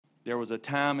There was a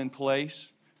time and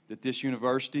place that this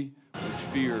university was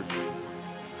feared.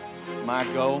 My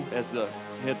goal as the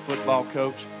head football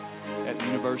coach at the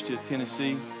University of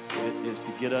Tennessee is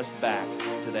to get us back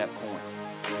to that point.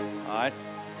 All right?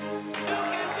 You can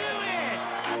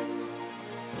do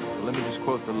it! Let me just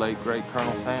quote the late, great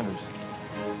Colonel Sanders,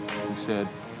 who said,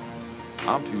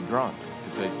 "I'm too drunk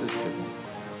to taste this chicken."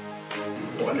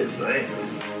 What is that?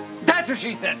 That's what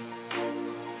she said!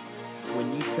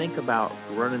 When you think about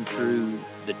running through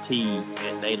the T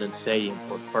at Neyland Stadium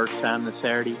for the first time this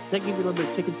Saturday, does that give you a little bit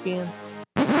of chicken skin?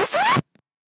 A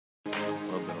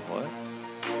little bit of what?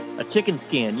 A chicken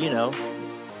skin, you know.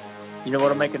 You know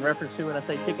what I'm making reference to when I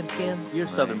say chicken skin? You're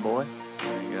a Southern boy. I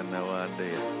ain't got no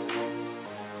idea.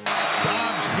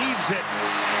 Dobbs heaves it.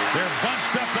 They're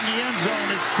bunched up in the end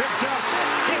zone. It's tipped up.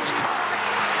 It's caught.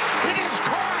 It is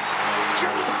caught.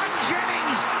 Jawan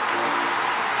Jennings.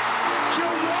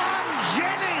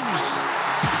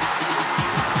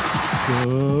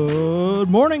 Good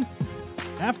morning,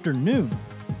 afternoon,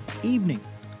 evening,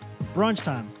 brunch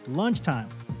time, lunchtime,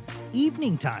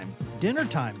 evening time, dinner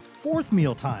time, fourth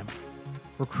meal time,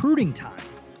 recruiting time.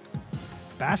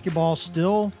 Basketball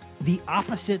still the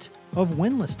opposite of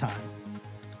winless time.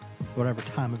 Whatever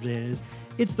time of day it is,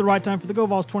 it's the right time for the Go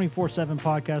Vols 24/7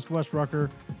 podcast. Wes Rucker,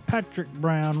 Patrick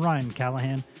Brown, Ryan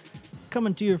Callahan,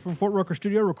 coming to you from Fort Rucker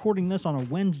Studio, recording this on a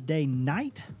Wednesday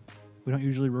night. We don't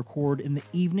usually record in the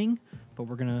evening, but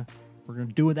we're gonna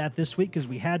do that this week because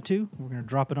we had to. We're gonna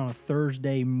drop it on a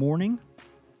Thursday morning.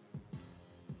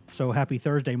 So happy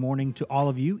Thursday morning to all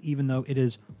of you, even though it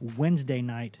is Wednesday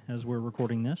night as we're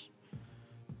recording this.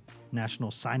 National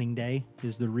Signing Day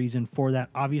is the reason for that.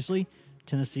 Obviously,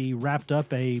 Tennessee wrapped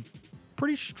up a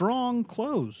pretty strong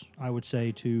close, I would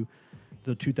say, to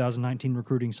the 2019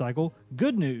 recruiting cycle.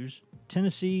 Good news,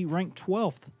 Tennessee ranked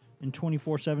 12th in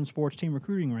 24/7 Sports team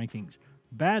recruiting rankings.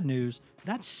 Bad news,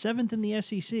 that's 7th in the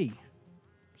SEC.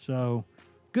 So,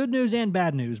 good news and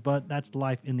bad news, but that's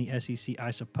life in the SEC,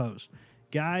 I suppose.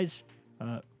 Guys,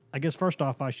 I guess first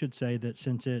off, I should say that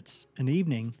since it's an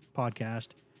evening podcast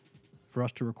for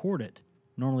us to record it,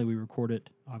 normally we record it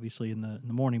obviously in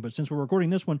the morning, but since we're recording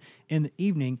this one in the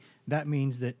evening, that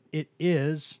means that it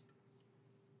is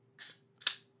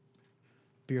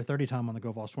Beer 30 time on the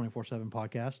Go Vols 24/7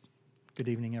 podcast. Good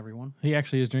evening, everyone. He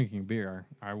actually is drinking beer.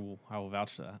 I will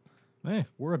vouch for that. Hey,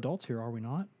 we're adults here, are we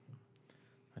not?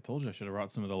 I told you I should have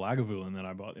brought some of the Lagavulin that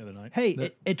I bought the other night.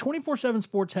 Hey, at 24/7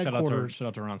 Sports headquarters, shout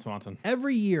out to Ron Swanson.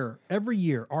 every year,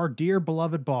 our dear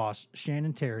beloved boss,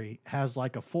 Shannon Terry, has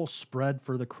like a full spread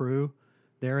for the crew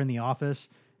there in the office.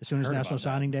 As soon as Heard National about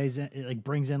Signing Day, it like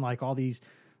brings in like all these,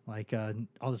 like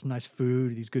all this nice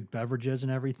food, these good beverages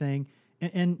and everything.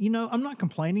 And, you know, I'm not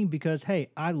complaining because, hey,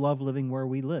 I love living where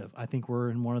we live. I think we're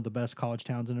in one of the best college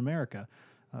towns in America.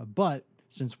 But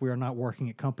since we are not working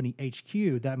at company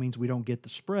HQ, that means we don't get the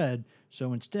spread.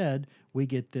 So instead, we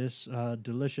get this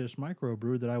delicious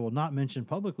microbrew that I will not mention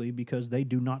publicly because they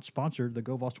do not sponsor the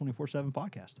Go Vols 24/7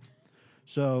 podcast.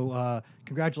 So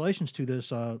congratulations to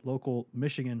this local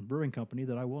Michigan brewing company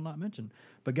that I will not mention.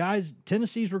 But guys,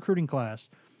 Tennessee's recruiting class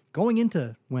going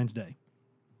into Wednesday.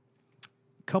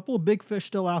 Couple of big fish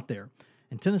still out there,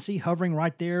 and Tennessee hovering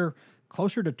right there,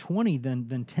 closer to 20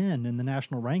 than 10 in the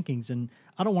national rankings. And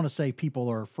I don't want to say people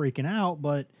are freaking out,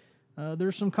 but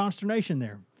there's some consternation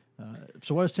there.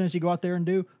 So what does Tennessee go out there and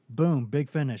do? Boom, big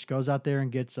finish. Goes out there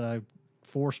and gets a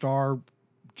 4-star,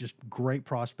 just great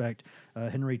prospect,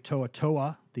 Henry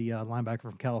To'oTo'o, the linebacker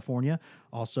from California.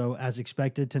 Also, as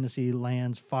expected, Tennessee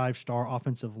lands 5-star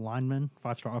offensive lineman,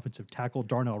 5-star offensive tackle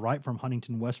Darnell Wright from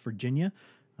Huntington, West Virginia.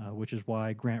 Which is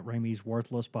why Grant Ramey's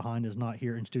worthless behind is not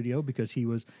here in studio because he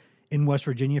was in West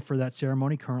Virginia for that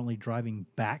ceremony, currently driving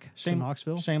back to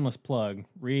Knoxville. Shameless plug.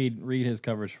 Read his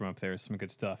coverage from up there. Some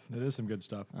good stuff. It is some good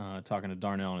stuff. Talking to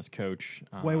Darnell and his coach.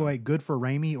 Wait, good for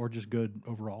Ramey or just good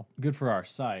overall? Good for our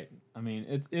site. I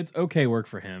mean, it's okay work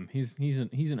for him. He's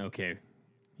an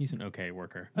okay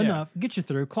worker. Enough. Get you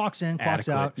through. Clocks in, clocks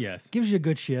Adequate, out. yes. Gives you a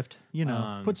good shift. You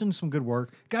know, puts in some good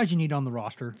work. Guys you need on the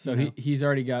roster. So he's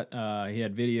already got. He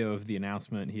had video of the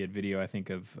announcement. He had video, I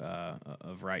think, of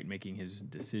Wright making his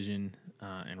decision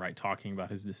and Wright talking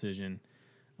about his decision,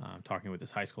 talking with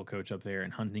his high school coach up there in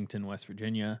Huntington, West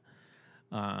Virginia.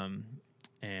 And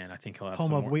I think he'll have home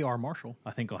some of more, We Are Marshall.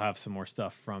 I think he'll have some more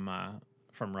stuff from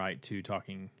Wright too,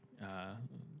 talking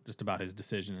just about his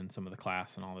decision and some of the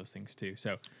class and all those things too.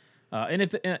 So, and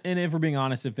if we're being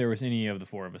honest, if there was any of the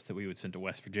four of us that we would send to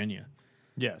West Virginia,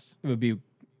 Yes. it would be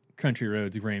Country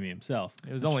Roads Ramey himself.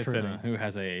 It was only true. fitting. Who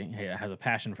has a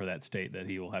passion for that state that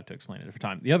he will have to explain at a different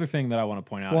time. The other thing that I want to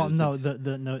point out Well, is no,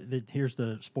 here's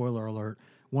the spoiler alert.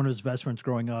 One of his best friends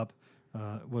growing up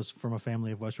was from a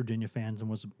family of West Virginia fans and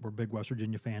were big West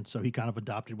Virginia fans. So he kind of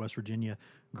adopted West Virginia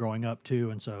growing up too,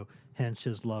 and so hence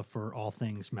his love for all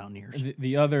things Mountaineers.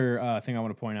 The other thing I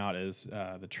want to point out is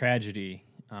the tragedy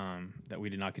that we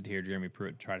did not get to hear Jeremy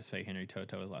Pruitt try to say Henry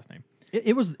To'oTo'o's last name.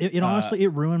 It honestly, it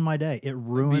ruined my day. It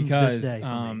ruined because this day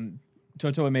for me.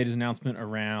 To'oTo'o made his announcement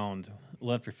around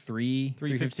left for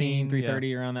 3:15,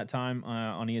 3:30 around that time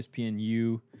on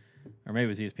ESPNU, or maybe it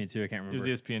was ESPN2. I can't remember. It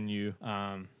was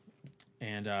ESPNU.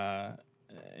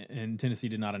 And Tennessee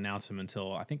did not announce him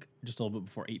until I think just a little bit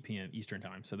before 8 p.m. Eastern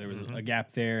time. So there was a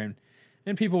gap there,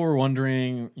 and people were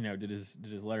wondering, did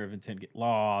his letter of intent get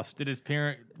lost? Did his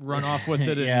parent run off with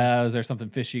it? Yeah, is there something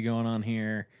fishy going on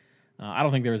here? I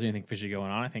don't think there was anything fishy going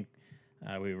on. I think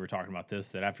we were talking about this,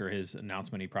 that after his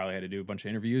announcement, he probably had to do a bunch of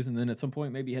interviews, and then at some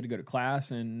point maybe he had to go to class,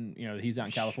 and he's out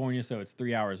in California, so it's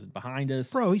 3 hours behind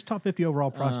us. Bro, he's top 50 overall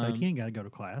prospect. He ain't got to go to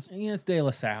class. Yeah, it's De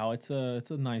La Salle. It's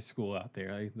a nice school out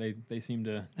there. They seem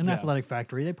to An athletic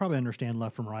factory. They probably understand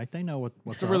left from right. They know what's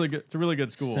It's a really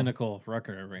good school. cynical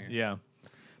record over here. Yeah.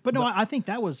 But no, I think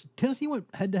that was Tennessee went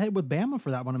head to head with Bama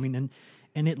for that one. I mean,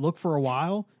 and it looked for a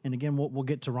while. And again, we'll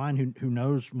get to Ryan who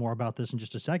knows more about this in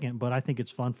just a second. But I think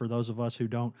it's fun for those of us who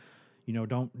don't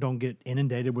get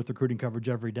inundated with recruiting coverage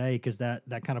every day, because that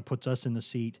kind of puts us in the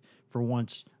seat for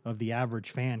once of the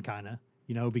average fan, kind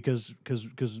of, because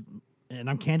and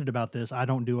I'm candid about this. I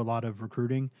don't do a lot of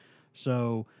recruiting,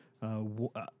 so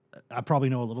I probably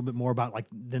know a little bit more about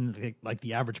than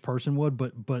the average person would,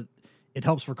 but it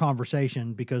helps for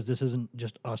conversation, because this isn't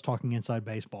just us talking inside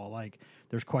baseball.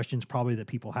 There's questions probably that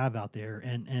people have out there,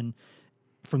 and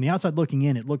from the outside looking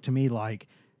in, it looked to me like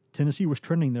Tennessee was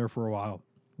trending there for a while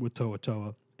with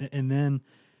To'oTo'o, and then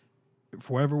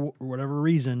for whatever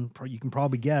reason, you can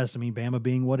probably guess. I mean, Bama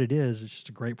being what it is, it's just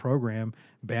a great program.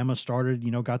 Bama started,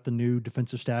 got the new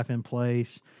defensive staff in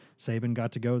place. Saban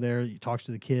got to go there. He talks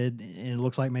to the kid, and it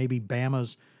looks like maybe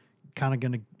Bama's kind of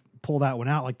going to pull that one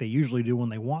out like they usually do when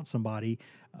they want somebody.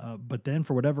 But then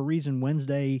for whatever reason,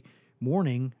 Wednesday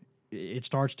morning, it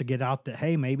starts to get out that,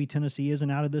 hey, maybe Tennessee isn't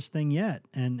out of this thing yet.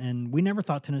 And we never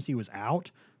thought Tennessee was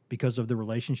out because of the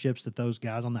relationships that those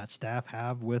guys on that staff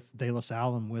have with De La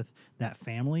Salle and with that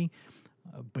family.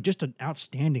 But just an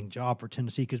outstanding job for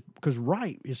Tennessee, because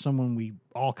Wright is someone we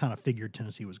all kind of figured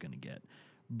Tennessee was going to get.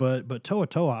 But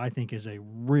To'oTo'o, I think, is a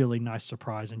really nice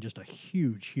surprise and just a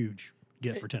huge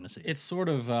get for Tennessee. It's sort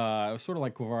of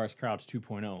like Quavaris Crouch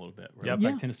 2.0 a little bit. Where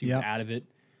Yep. Tennessee was out of it.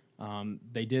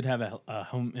 They did have a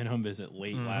home visit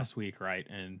late last week, right?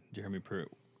 And Jeremy Pruitt,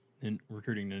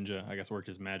 recruiting ninja, I guess, worked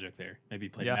his magic there. Maybe he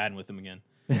played Madden with him again.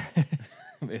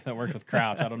 If that worked with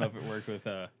Crouch, I don't know if it worked with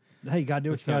hey, you gotta do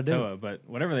what you gotta do. But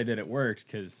whatever they did, it worked,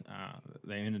 because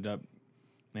they ended up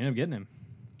getting him.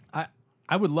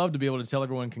 I would love to be able to tell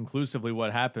everyone conclusively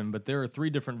what happened, but there are three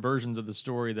different versions of the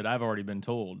story that I've already been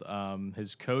told.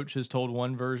 His coach has told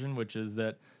one version, which is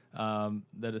that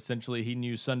essentially he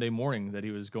knew Sunday morning that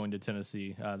he was going to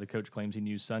Tennessee. The coach claims he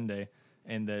knew Sunday,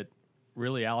 and that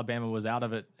really Alabama was out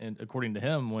of it, and according to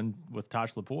him, with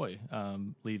Tosh Lupoi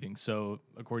leaving. So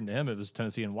according to him, it was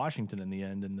Tennessee and Washington in the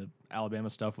end, and the Alabama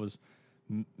stuff was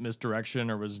misdirection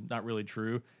or was not really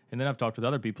true. And then I've talked with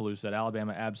other people who said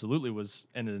Alabama absolutely was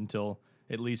ended until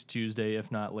at least Tuesday, if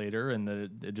not later, and that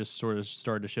it just sort of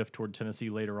started to shift toward Tennessee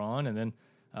later on. And then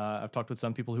I've talked with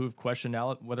some people who have questioned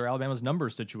whether Alabama's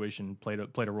numbers situation played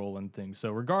a role in things.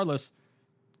 So regardless,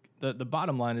 the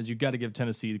bottom line is you got to give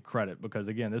Tennessee credit, because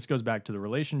again, this goes back to the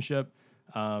relationship.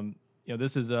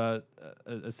 This is a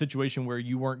situation where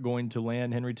you weren't going to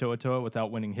land Henry To'oTo'o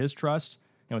without winning his trust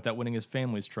and without winning his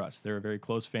family's trust. They're a very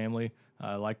close family,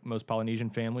 like most Polynesian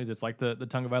families. It's like the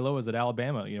Tagovailoas at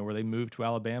Alabama, where they moved to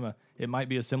Alabama. It might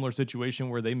be a similar situation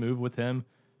where they move with him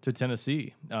to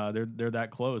Tennessee. They're that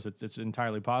close. It's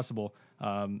entirely possible.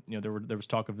 There was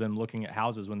talk of them looking at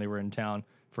houses when they were in town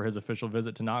for his official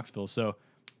visit to Knoxville. So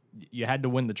you had to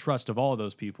win the trust of all of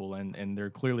those people, and there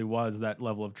clearly was that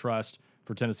level of trust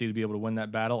for Tennessee to be able to win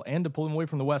that battle and to pull them away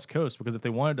from the West Coast, because if they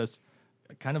wanted us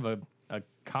kind of a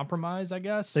compromise, I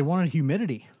guess. They wanted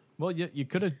humidity. Well, you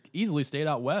could have easily stayed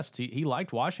out west. He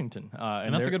liked Washington,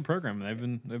 and that's a good program. They've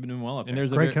been doing well up there. And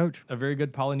there's great coach, a very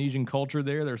good Polynesian culture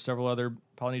there. There's several other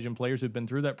Polynesian players who've been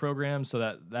through that program, so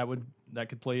that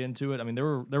could play into it. I mean, there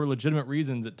were legitimate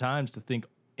reasons at times to think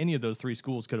any of those three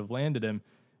schools could have landed him,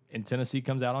 and Tennessee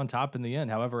comes out on top in the end.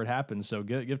 However it happens, so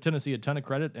give Tennessee a ton of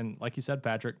credit. And like you said,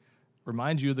 Patrick,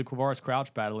 reminds you of the Quavaris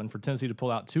Crouch battle, and for Tennessee to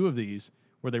pull out two of these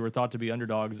where they were thought to be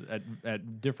underdogs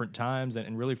at different times,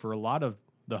 and really for a lot of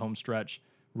the home stretch,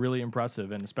 really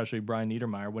impressive, and especially Brian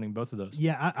Niedermeyer winning both of those.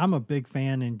 Yeah, I'm a big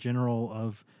fan in general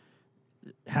of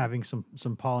having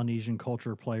some Polynesian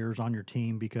culture players on your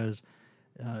team, because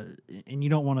and you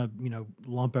don't want to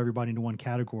lump everybody into one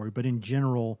category, but in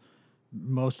general,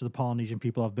 most of the Polynesian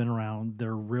people I've been around,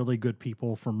 they're really good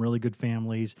people from really good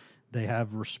families. They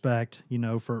have respect,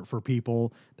 for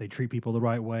people. They treat people the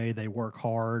right way. They work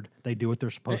hard. They do what they're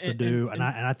supposed to do. And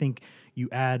I think you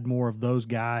add more of those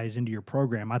guys into your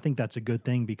program. I think that's a good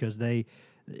thing because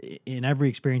in every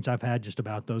experience I've had just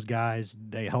about those guys,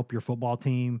 they help your football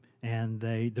team and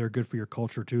they're good for your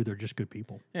culture too. They're just good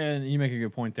people. And you make a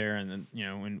good point there. And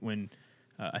then, when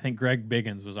I think Greg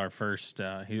Biggins was our first,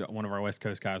 one of our West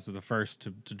Coast guys was the first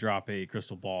to drop a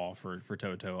crystal ball for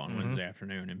To'oTo'o on Wednesday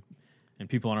afternoon. And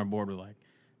people on our board were like,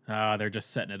 they're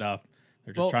just setting it up.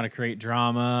 They're just trying to create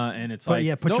drama. And it's put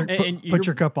your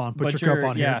cup on. Put your cup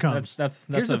on. Here it comes. That's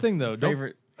Here's the thing, though.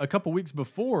 Favorite. A couple weeks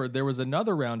before, there was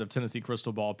another round of Tennessee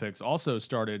crystal ball picks, also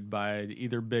started by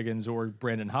either Biggins or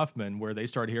Brandon Huffman, where they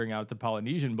started hearing out at the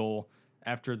Polynesian Bowl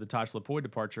after the Tosh Lapoy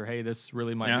departure, hey, this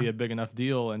really might be a big enough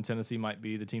deal, and Tennessee might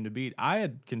be the team to beat. I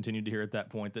had continued to hear at that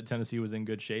point that Tennessee was in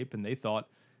good shape, and they thought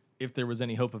if there was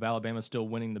any hope of Alabama still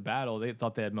winning the battle, they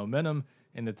thought they had momentum,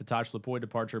 and that the Tosh Lapoy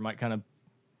departure might kind of,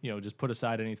 just put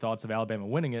aside any thoughts of Alabama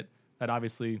winning it. That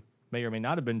obviously may or may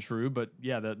not have been true, but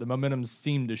the momentum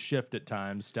seemed to shift at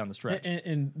times down the stretch.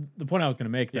 And the point I was going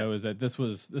to make though is that this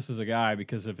is a guy,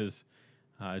 because of his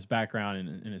background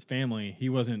and his family, he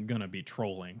wasn't going to be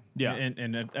trolling. Yeah.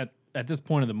 And at this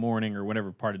point of the morning or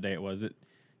whatever part of the day it was,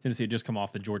 Tennessee had just come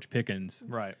off the George Pickens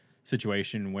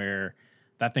situation where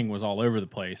that thing was all over the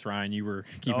place. Ryan, you were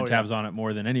keeping tabs on it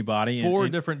more than anybody. Four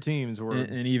different teams were,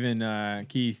 and even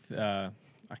Keith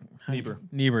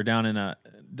Niebuhr down in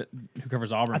who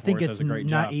covers Auburn. I think for us, it's does a great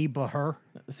job. Niebuhr.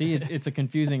 See, it's a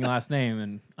confusing last name,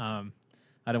 and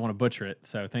I don't want to butcher it.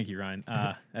 So thank you, Ryan.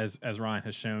 As Ryan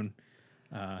has shown,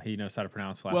 he knows how to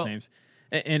pronounce last names,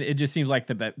 and it just seems like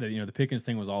the Pickens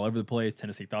thing was all over the place.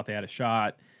 Tennessee thought they had a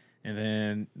shot, and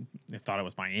then they thought it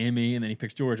was Miami, and then he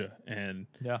picks Georgia, and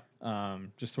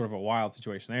just sort of a wild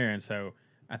situation there. And so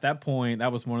at that point,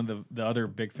 that was one of the other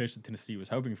big fish that Tennessee was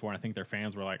hoping for, and I think their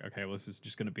fans were like, okay, well, this is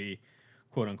just going to be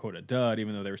quote unquote a dud,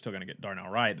 even though they were still going to get Darnell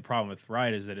Wright. The problem with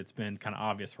Wright is that it's been kind of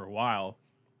obvious for a while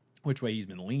which way he's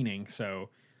been leaning, so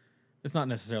it's not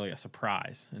necessarily a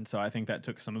surprise. And so I think that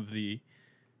took some of the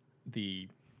I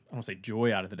don't want to say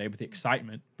joy out of the day, but the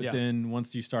excitement. But then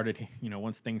once you started,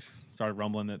 once things started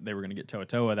rumbling that they were going to get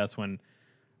To'oTo'o, that's when,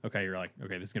 you're like,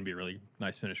 okay, this is going to be a really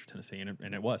nice finish for Tennessee,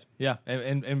 and it was. Yeah,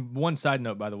 and one side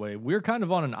note, by the way, we're kind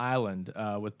of on an island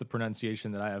with the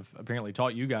pronunciation that I have apparently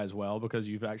taught you guys well, because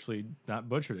you've actually not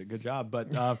butchered it. Good job.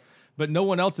 But no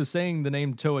one else is saying the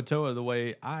name To'oTo'o the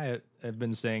way I have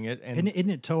been saying it. And isn't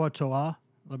it To'oTo'o,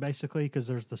 basically? Because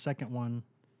there's the second one.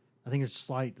 I think it's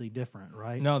slightly different,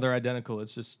 right? No, they're identical.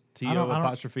 It's just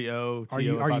T-O''O. Are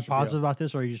you positive about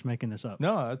this, or are you just making this up?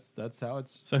 No, that's how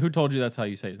it's. So who told you that's how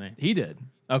you say his name? He did.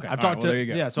 Okay, I've talked to. There you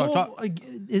go. Yeah, so I've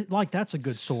talked. That's a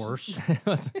good source.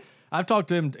 I've talked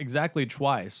to him exactly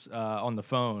twice on the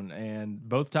phone, and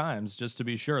both times just to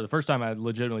be sure. The first time I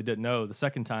legitimately didn't know. The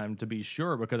second time to be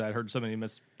sure, because I'd heard so many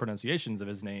mispronunciations of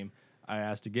his name, I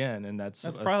asked again, and that's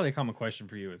probably a common question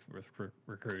for you with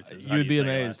recruits. You'd be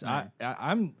amazed.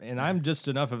 I'm just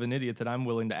enough of an idiot that I'm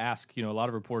willing to ask. A lot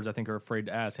of reporters I think are afraid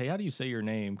to ask, hey, how do you say your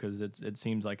name? Because it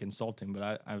seems like insulting,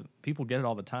 but people get it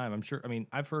all the time. I'm sure. I mean,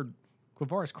 I've heard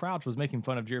Quavaris Crouch was making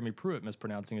fun of Jeremy Pruitt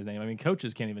mispronouncing his name. I mean,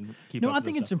 coaches can't even keep up with I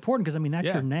think this it's stuff. important because,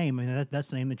 that's your name. I mean, that's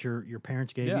the name that your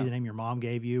parents gave you, the name your mom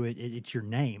gave you. It's your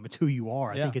name. It's who you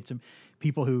are. I think it's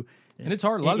people who... And it's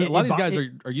hard. A lot of these guys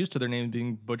are used to their names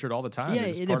being butchered all the time. Yeah,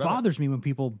 it bothers me when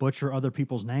people butcher other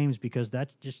people's names, because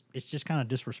it's just kind of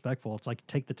disrespectful. It's like,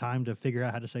 take the time to figure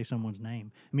out how to say someone's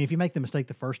name. I mean, if you make the mistake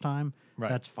the first time,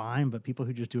 that's fine. But people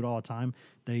who just do it all the time,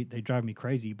 they drive me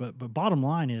crazy. But bottom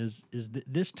line is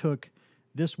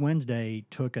this Wednesday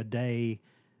took a day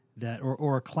that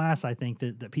or a class, I think,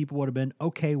 that people would have been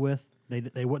okay with.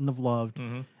 They wouldn't have loved.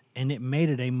 Mm-hmm. And it made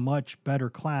it a much better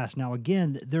class. Now,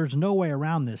 again, there's no way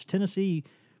around this. Tennessee,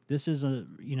 this is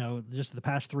just the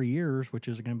past 3 years, which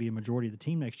is going to be a majority of the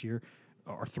team next year,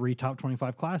 are 3 top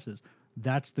 25 classes.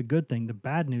 That's the good thing. The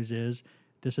bad news is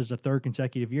this is a third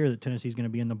consecutive year that Tennessee is going to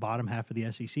be in the bottom half of the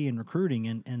SEC in recruiting,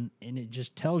 and it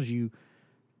just tells you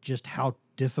just how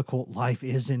difficult life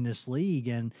is in this league,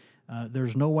 and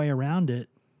there's no way around it.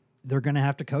 They're going to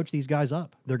have to coach these guys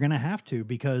up. They're going to have to,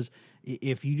 because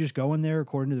if you just go in there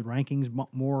according to the rankings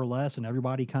more or less, and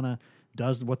everybody kind of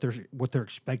does what they're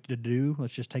expected to do,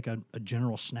 let's just take a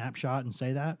general snapshot and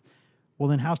say that, well,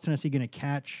 then how's Tennessee going to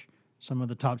catch some of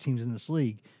the top teams in this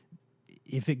league?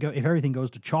 If everything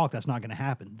goes to chalk, that's not going to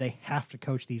happen. They have to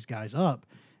coach these guys up,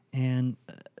 and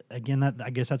again, I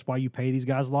guess that's why you pay these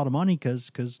guys a lot of money,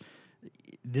 because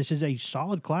this is a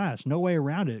solid class, no way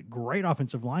around it. Great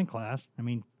offensive line class. I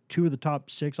mean, 2 of the top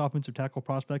 6 offensive tackle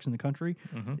prospects in the country.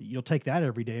 You'll take that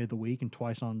every day of the week and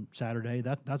twice on Saturday.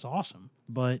 That's awesome.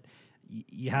 But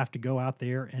you have to go out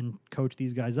there and coach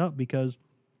these guys up because,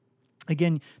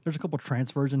 again, there's a couple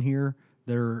transfers in here.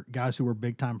 There are guys who were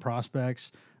big-time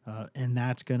prospects, and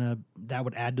that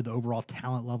would add to the overall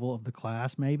talent level of the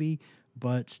class maybe.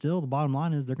 But still, the bottom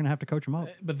line is they're going to have to coach them up.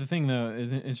 But the thing, though,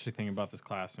 the interesting thing about this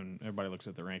class, when everybody looks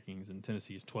at the rankings, and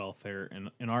Tennessee's 12th there,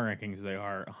 and in our rankings, they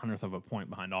are 100th of a point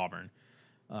behind Auburn.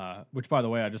 Which, by the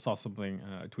way, I just saw something,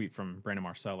 a tweet from Brandon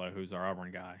Marcello, who's our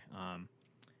Auburn guy.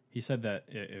 He said that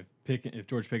if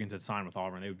George Pickens had signed with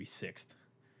Auburn, they would be 6th.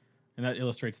 And that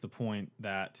illustrates the point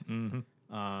that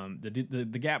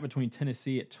the gap between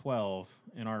Tennessee at 12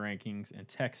 in our rankings and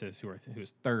Texas, who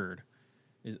is 3rd,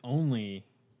 is only...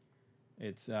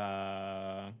 It's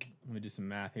let me do some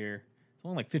math here. It's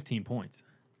only like 15 points.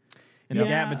 And the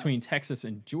gap between Texas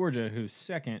and Georgia, who's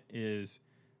 2nd, is,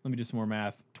 let me do some more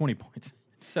math, 20 points.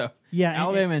 So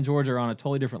Alabama and Georgia are on a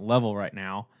totally different level right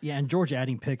now. Yeah, and Georgia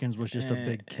adding Pickens was just a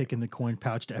big kick in the coin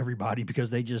pouch to everybody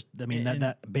because they just,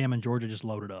 that Bama and Georgia just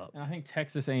loaded up. And I think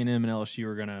Texas A&M and LSU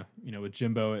are going to, with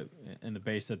Jimbo and the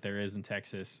base that there is in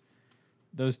Texas,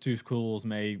 those 2 schools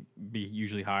may be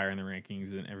usually higher in the rankings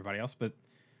than everybody else, but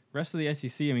rest of the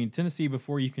SEC, I mean, Tennessee,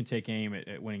 before you can take aim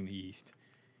at winning the East,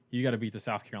 you got to beat the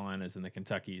South Carolinas and the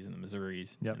Kentuckys and the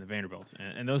Missouris and the Vanderbilts.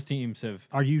 And those teams have...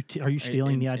 Are you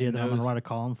stealing the idea that I'm going to write a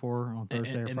column for on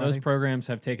Thursday or Friday? And those programs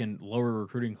have taken lower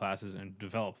recruiting classes and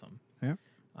developed them. Yeah.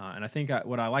 And I think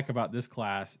what I like about this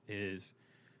class is,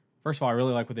 first of all, I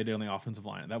really like what they did on the offensive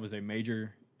line. That was a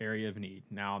major area of need.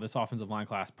 Now, this offensive line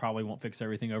class probably won't fix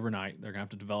everything overnight. They're going to have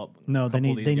to develop they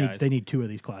need 2 of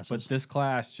these classes. But this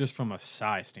class, just from a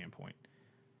size standpoint,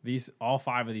 all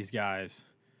 5 of these guys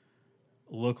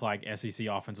look like SEC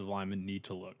offensive linemen need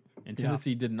to look. And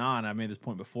Tennessee did not, and I made this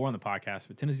point before on the podcast,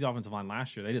 but Tennessee's offensive line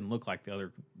last year, they didn't look like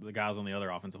the guys on the other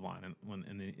offensive line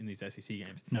in these SEC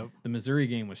games. Nope. The Missouri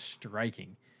game was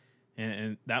striking.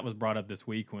 And that was brought up this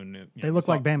week when they look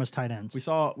like Bama's tight ends. We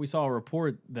saw a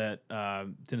report that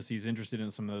Tennessee's interested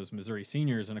in some of those Missouri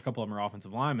seniors, and a couple of them are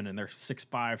offensive linemen, and they're 6'5",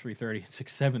 330, and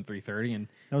 6'7", 330. And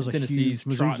that was Tennessee's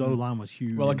Missouri's O-line was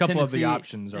huge. Well, a couple of the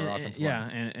options are offensive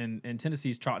linemen. Yeah, and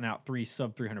Tennessee's trotting out 3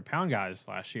 sub-300-pound guys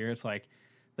last year. It's like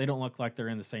they don't look like they're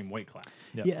in the same weight class.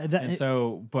 Yep. Yeah,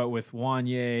 but with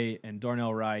Wanye and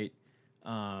Darnell Wright,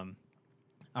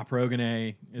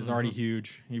 Aprogene is already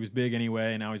huge. He was big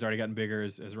anyway, and now he's already gotten bigger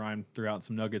as Ryan threw out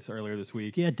some nuggets earlier this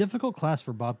week. Yeah, difficult class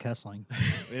for Bob Kessling.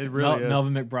 It really is.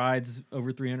 Melvin McBride's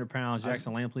over 300 pounds.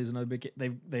 Jackson Lampley's another big.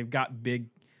 They've got big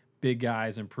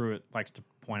guys, and Pruitt likes to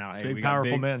point out, hey, we got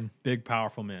big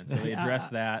powerful men. So they address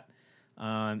that,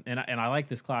 and I like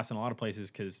this class in a lot of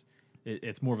places because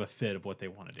it's more of a fit of what they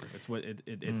want to do.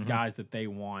 It's guys that they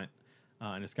want,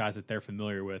 and it's guys that they're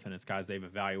familiar with, and it's guys they've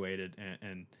evaluated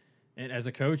and as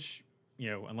a coach,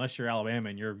 unless you're Alabama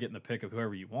and you're getting the pick of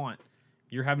whoever you want,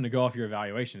 you're having to go off your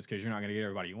evaluations because you're not going to get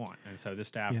everybody you want. And so this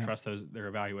staff trusts their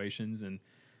evaluations, and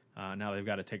now they've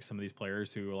got to take some of these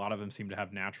players who a lot of them seem to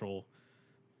have natural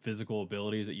physical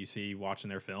abilities that you see watching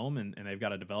their film, and they've got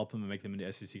to develop them and make them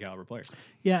into SEC caliber players.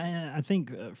 Yeah, and I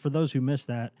think for those who missed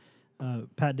that,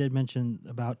 Pat did mention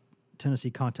about Tennessee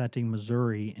contacting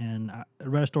Missouri, and I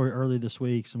read a story early this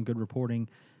week, some good reporting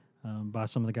by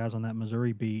some of the guys on that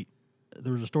Missouri beat.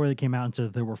 There was a story that came out and said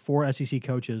that there were 4 SEC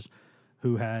coaches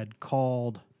who had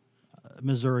called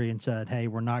Missouri and said, hey,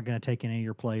 we're not going to take any of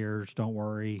your players. Don't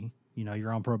worry.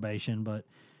 You're on probation, but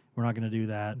we're not going to do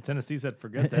that. Tennessee said,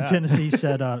 forget that. And Tennessee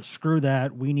said, screw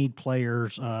that. We need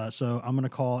players. So I'm going to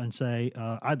call and say,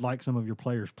 I'd like some of your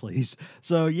players, please.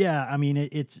 So, yeah, I mean,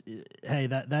 hey,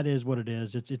 that is what it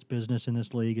is. It's business in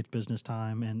this league. It's business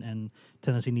time, and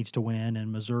Tennessee needs to win.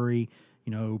 And Missouri,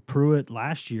 Pruitt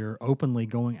last year openly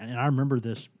going, and I remember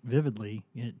this vividly,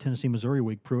 in Tennessee Missouri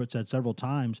week, Pruitt said several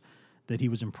times that he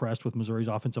was impressed with Missouri's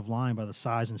offensive line by the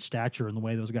size and stature and the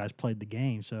way those guys played the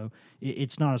game. So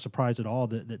it's not a surprise at all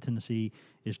that Tennessee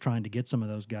is trying to get some of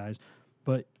those guys.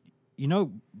 But,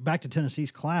 back to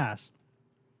Tennessee's class,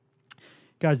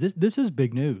 guys, this is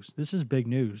big news. This is big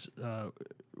news.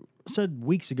 Said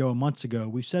weeks ago, months ago,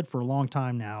 we've said for a long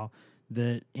time now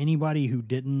that anybody who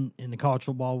didn't, in the college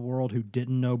football world, who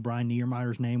didn't know Brian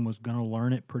Niedermeyer's name was going to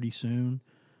learn it pretty soon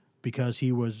because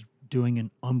he was doing an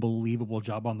unbelievable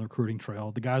job on the recruiting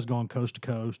trail. The guy's going coast to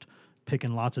coast,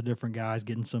 picking lots of different guys,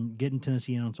 getting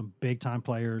Tennessee in on some big-time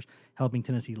players, helping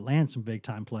Tennessee land some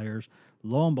big-time players.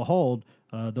 Lo and behold,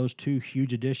 those 2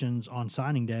 huge additions on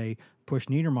signing day pushed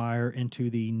Niedermeyer into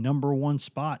the number 1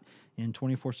 spot in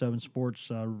 24/7 Sports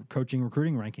coaching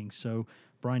recruiting rankings. So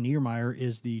Brian Niedermeyer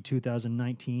is the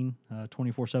 2019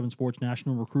 24/7 Sports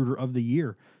National Recruiter of the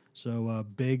Year. So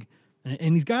big,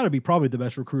 and he's got to be probably the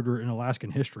best recruiter in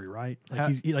Alaskan history, right?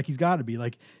 Like he's got to be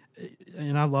like.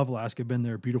 And I love Alaska. Been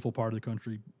there, beautiful part of the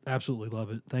country. Absolutely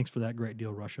love it. Thanks for that great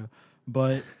deal, Russia.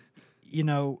 But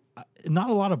not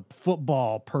a lot of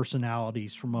football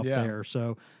personalities from up there.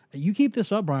 So you keep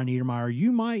this up, Brian Niedermeyer.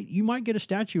 You might get a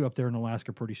statue up there in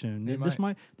Alaska pretty soon.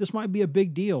 This might be a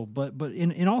big deal. But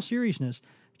in all seriousness,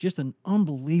 just an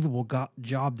unbelievable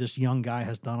job this young guy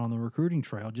has done on the recruiting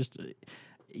trail. Just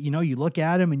you look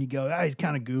at him and you go, he's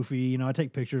kind of goofy. I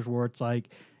take pictures where it's like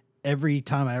every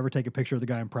time I ever take a picture of the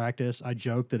guy in practice, I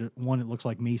joke that it looks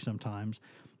like me sometimes.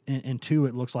 And two,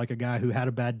 it looks like a guy who had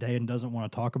a bad day and doesn't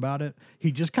want to talk about it.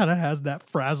 He just kind of has that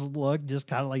frazzled look, just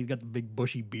kind of like he's got the big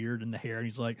bushy beard and the hair, and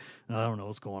he's like, I don't know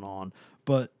what's going on.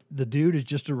 But the dude is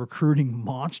just a recruiting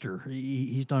monster.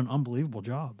 He's done an unbelievable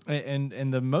job.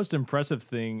 And the most impressive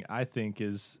thing, I think,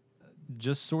 is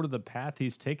just sort of the path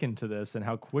he's taken to this and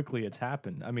how quickly it's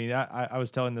happened. I mean, I was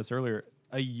telling this earlier.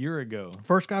 A year ago,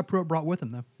 first guy Pruitt brought with him,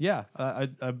 though. Yeah,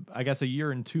 I guess a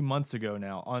year and 2 months ago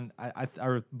now.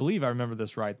 I believe I remember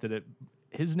this right, that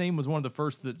his name was one of the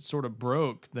first that sort of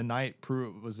broke the night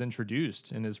Pruitt was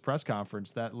introduced in his press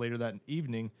conference. That later that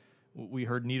evening, we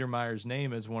heard Niedermeyer's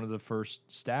name as one of the first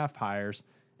staff hires,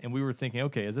 and we were thinking,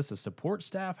 okay, is this a support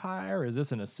staff hire? Is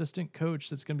this an assistant coach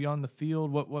that's going to be on the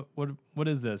field? What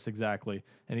is this exactly?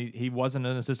 And he wasn't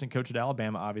an assistant coach at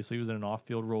Alabama, obviously. He was in an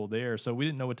off-field role there, so we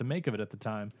didn't know what to make of it at the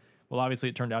time. Well, obviously,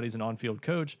 it turned out he's an on-field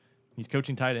coach. He's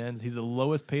coaching tight ends. He's the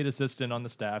lowest paid assistant on the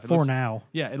staff. Now.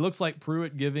 Yeah, it looks like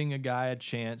Pruitt giving a guy a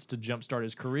chance to jumpstart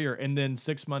his career, and then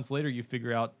 6 months later, you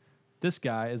figure out, this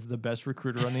guy is the best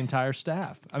recruiter on the entire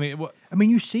staff. I mean,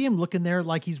 you see him looking there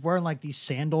like he's wearing like these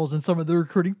sandals in some of the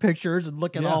recruiting pictures and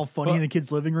looking all funny in the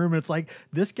kid's living room. And it's like,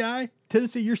 this guy,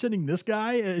 Tennessee, you're sending this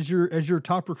guy as your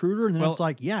top recruiter, and then it's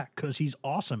like, because he's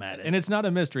awesome at it. And it's not a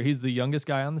mystery. He's the youngest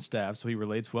guy on the staff, so he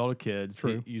relates well to kids.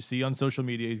 True. You see on social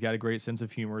media, he's got a great sense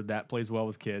of humor. That plays well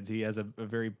with kids. He has a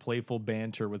very playful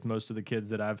banter with most of the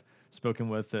kids that I've spoken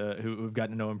with who've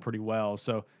gotten to know him pretty well.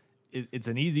 So it's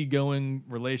an easygoing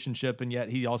relationship, and yet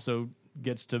he also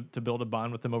gets to build a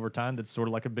bond with them over time that's sort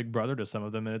of like a big brother to some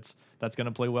of them, and that's going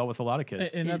to play well with a lot of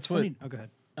kids. And that's funny. Oh, go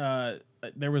ahead.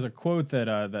 There was a quote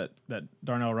that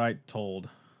Darnell Wright told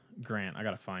Grant. I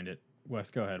got to find it. Wes,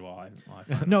 go ahead while I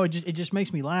find it. No, it just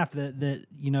makes me laugh that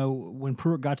when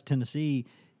Pruitt got to Tennessee,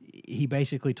 he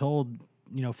basically told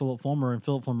Philip Fulmer, and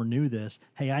Philip Fulmer knew this.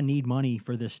 Hey, I need money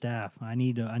for this staff. I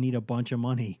need a bunch of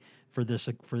money for this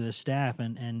staff,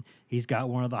 and he's got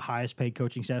one of the highest paid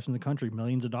coaching staffs in the country,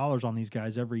 millions of dollars on these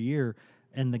guys every year.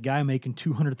 And the guy making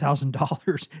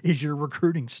 $200,000 is your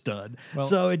recruiting stud. Well,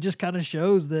 so it just kind of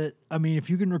shows that, I mean, if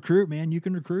you can recruit, man, you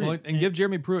can recruit. Well, and give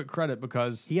Jeremy Pruitt credit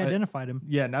because he identified him.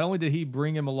 Yeah, not only did he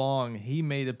bring him along, he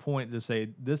made a point to say,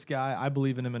 this guy, I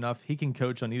believe in him enough. He can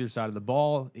coach on either side of the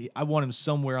ball. I want him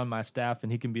somewhere on my staff,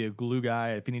 and he can be a glue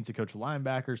guy. If he needs to coach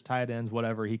linebackers, tight ends,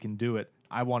 whatever, he can do it.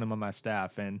 I want him on my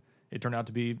staff. And it turned out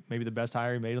to be maybe the best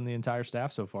hire he made on the entire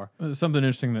staff so far. Something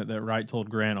interesting that Wright told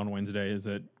Grant on Wednesday is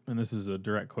that, and this is a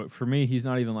direct quote, for me, he's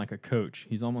not even like a coach.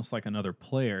 He's almost like another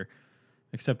player,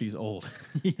 except he's old.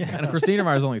 Yeah. And of course,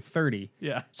 Niedermeyer is only 30.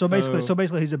 Yeah. So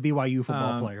basically, he's a BYU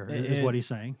football player, is what he's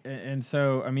saying. And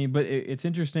so, I mean, but it's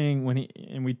interesting when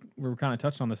we were kind of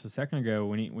touched on this a second ago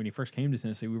when he first came to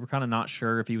Tennessee. We were kind of not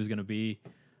sure if he was going to be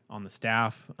on the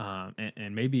staff,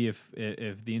 and maybe if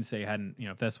the NCAA hadn't,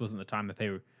 if this wasn't the time that they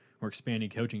were expanding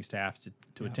coaching staffs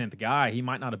to a 10th guy, he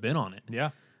might not have been on it. Yeah.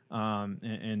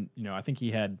 And I think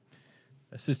he had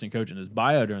assistant coach in his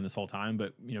bio during this whole time,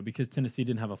 but because Tennessee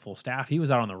didn't have a full staff, he was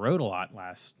out on the road a lot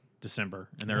last December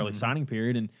in the early signing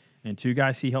period, and two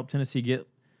guys he helped Tennessee get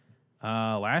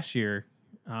last year.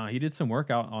 He did some work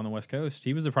out on the West Coast.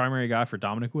 He was the primary guy for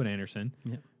Dominic Wood Anderson,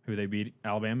 who they beat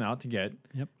Alabama out to get.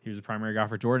 Yep. He was the primary guy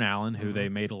for Jordan Allen, who they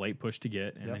made a late push to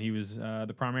get, and then he was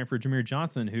the primary for Jameer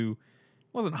Johnson, who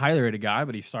wasn't a highly rated guy,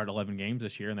 but he started 11 games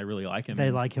this year, and they really like him.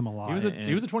 They like him a lot. He was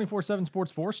a 24/7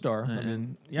 Sports 4-star.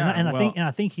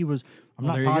 I think he was. I'm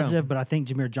not positive, but I think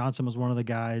Jameer Johnson was one of the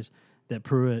guys that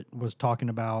Pruitt was talking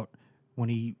about when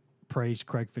he praised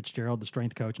Craig Fitzgerald, the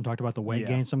strength coach, and talked about the weight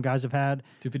gain some guys have had.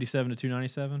 257 to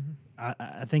 297.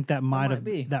 I think that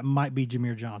might be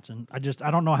Jameer Johnson. I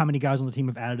don't know how many guys on the team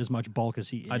have added as much bulk as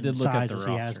he. I did look at the roster.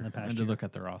 He has in the past. I did look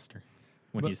at the roster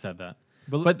when he said that.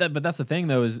 But that's the thing,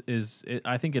 though, is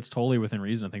I think it's totally within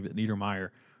reason. I think that Niedermeyer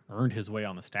earned his way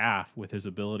on the staff with his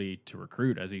ability to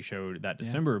recruit, as he showed that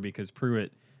December, because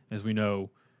Pruitt, as we know,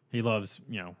 he loves,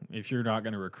 if you're not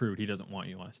going to recruit, he doesn't want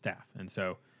you on his staff. And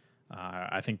so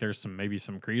I think there's maybe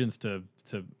some credence to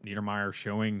Niedermeyer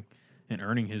showing and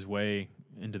earning his way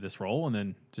into this role, and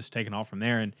then just taking off from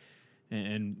there. And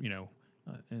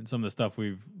and some of the stuff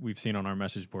we've seen on our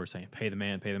message board saying pay the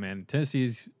man.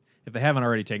 Tennessee's, if they haven't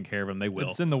already taken care of him, they will.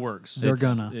 It's in the works.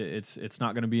 It's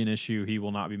not going to be an issue. He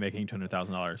will not be making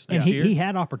 $200,000 And next year. he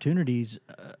had opportunities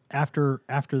after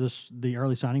the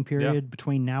early signing period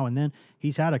between now and then.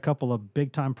 He's had a couple of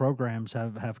big time programs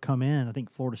have come in. I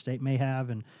think Florida State may have,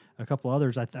 and a couple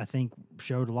others I think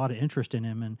showed a lot of interest in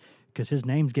him, and because his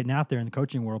name's getting out there in the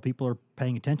coaching world, people are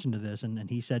paying attention to this. And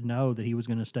he said no, that he was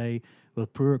going to stay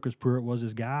with Pruitt because Pruitt was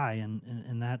his guy,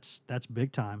 and that's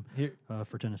big time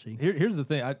for Tennessee. Here's the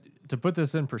thing. To put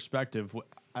this in perspective,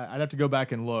 I'd have to go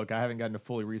back and look. I haven't gotten to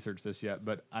fully research this yet,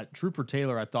 but Trooper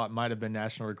Taylor I thought might have been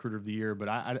National Recruiter of the Year, but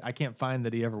I can't find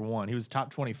that he ever won. He was top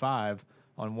 25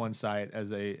 on one site as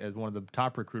one of the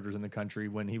top recruiters in the country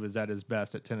when he was at his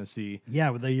best at Tennessee. Yeah,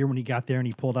 with the year when he got there and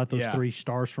he pulled out those 3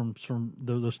 stars from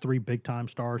those 3 big time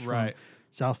stars from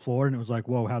South Florida, and it was like,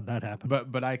 whoa, how'd that happen?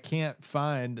 But I can't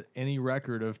find any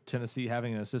record of Tennessee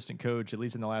having an assistant coach, at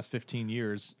least in the last 15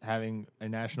 years, having a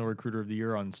National Recruiter of the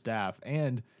Year on staff.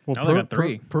 And they got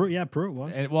 3. Pruitt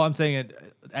was. And, I'm saying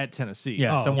it at Tennessee.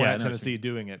 Yeah, someone at Tennessee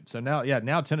doing it. So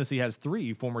now Tennessee has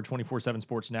 3 former 24/7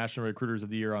 Sports National Recruiters of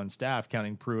the Year on staff,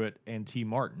 counting Pruitt and T.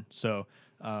 Martin. So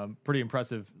pretty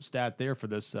impressive stat there for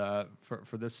this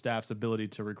for this staff's ability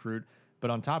to recruit.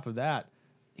 But on top of that,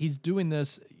 he's doing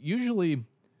this. Usually,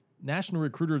 National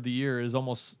Recruiter of the Year is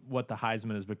almost what the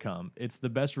Heisman has become. It's the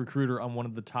best recruiter on one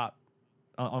of the top,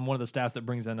 on one of the staffs that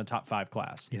brings in a top 5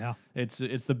 class. Yeah, it's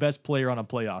the best player on a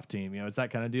playoff team. It's that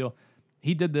kind of deal.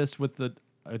 He did this with a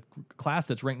class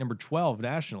that's ranked number 12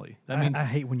 nationally. That means I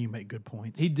hate when you make good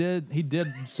points. He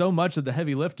did so much of the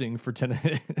heavy lifting for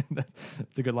Tennessee.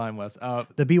 That's a good line, Wes.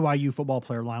 The BYU football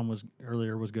player line was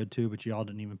good too, but y'all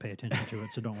didn't even pay attention to it,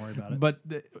 so don't worry about it. But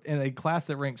in a class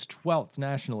that ranks 12th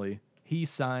nationally, he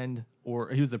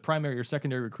was the primary or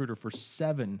secondary recruiter for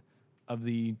 7 of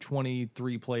the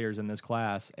 23 players in this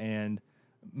class, and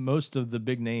most of the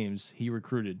big names he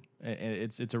recruited. And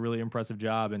it's a really impressive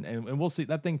job, and we'll see.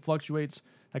 That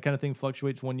kind of thing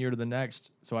fluctuates one year to the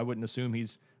next, so I wouldn't assume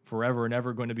he's forever and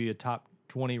ever going to be a top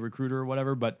 20 recruiter or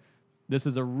whatever, but this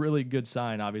is a really good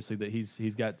sign, obviously, that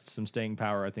he's got some staying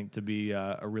power, I think, to be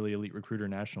a really elite recruiter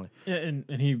nationally. Yeah, and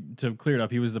he, to clear it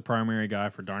up, he was the primary guy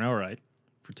for Darnell Wright,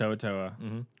 for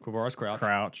To'oTo'o, Quavaris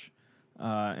Crouch.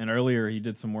 And earlier he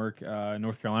did some work in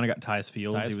North Carolina, got Tyus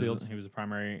Fields. He was the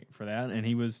primary for that, and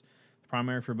he was the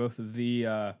primary for both of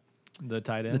the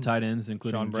tight ends,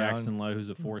 including Jackson Lowe, who's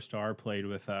a 4-star, played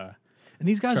with and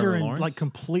these guys Trevor are in Lawrence. like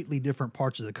completely different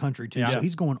parts of the country too. Yeah. So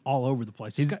he's going all over the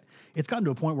place. It's gotten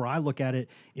to a point where I look at it.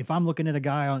 If I'm looking at a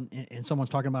guy and someone's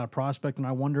talking about a prospect, and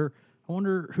I wonder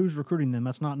who's recruiting them.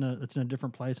 That's in a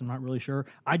different place. I'm not really sure.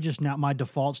 My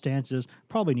default stance is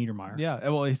probably Niedermeyer. Yeah,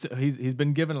 well, he's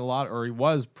been given a lot, or he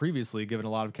was previously given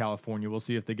a lot of California. We'll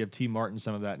see if they give T. Martin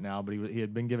some of that now, but he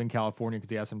had been given California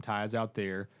because he has some ties out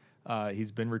there.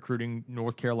 He's been recruiting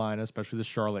North Carolina, especially the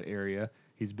Charlotte area.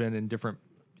 He's been in different.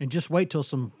 And just wait till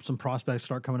some prospects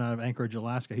start coming out of Anchorage,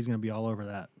 Alaska. He's going to be all over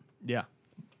that. Yeah.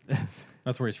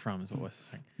 That's where he's from, is what Wes is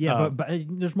saying. Yeah, but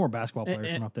there's more basketball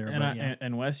players from up there.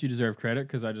 And Wes, you deserve credit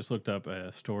because I just looked up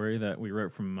a story that we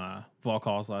wrote from Vol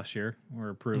Calls last year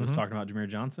where Pruitt was talking about Jameer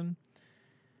Johnson.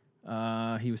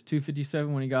 He was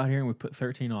 257 when he got here, and we put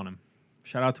 13 on him.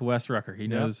 Shout out to Wes Rucker. He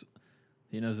knows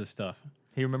his stuff.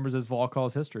 He remembers his Vol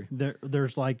Calls history.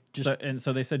 There's like just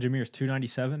so they said Jameer's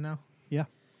 297 now. Yeah.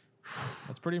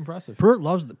 That's pretty impressive. Pruitt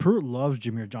loves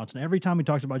Jameer Johnson. Every time he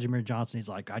talks about Jameer Johnson, he's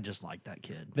like, I just like that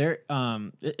kid.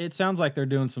 It sounds like they're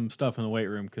doing some stuff in the weight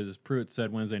room because Pruitt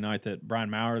said Wednesday night that Brian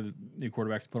Maurer, the new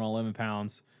quarterback's put on 11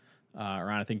 pounds.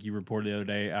 Ryan, I think you reported the other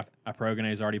day,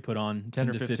 Aprogane's already put on 10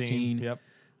 or 15. Yep.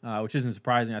 Which isn't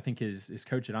surprising. I think his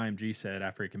coach at IMG said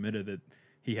after he committed that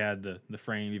he had the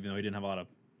frame, even though he didn't have a lot of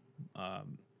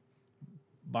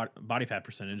body fat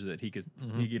percentage, that he could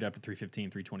get up to 315,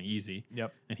 320 easy.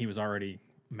 Yep. And he was already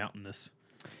mountainous.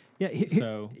 Yeah.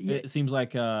 It seems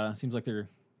like there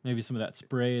maybe some of that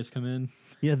spray has come in.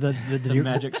 Yeah, the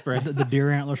magic spray, the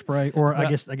deer antler spray, or I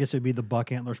guess it'd be the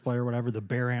buck antler spray or whatever. The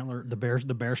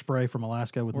bear spray from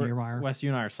Alaska with Niedermeyer. Wes, you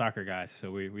and I are soccer guys,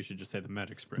 so we should just say the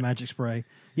magic spray. Magic spray.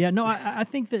 Yeah. No, I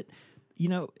think that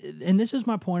and this is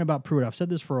my point about Pruitt. I've said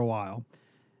this for a while.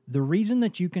 The reason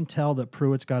that you can tell that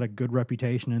Pruitt's got a good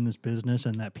reputation in this business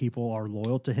and that people are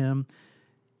loyal to him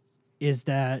is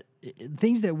that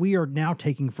things that we are now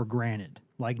taking for granted.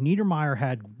 Like Niedermeyer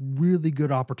had really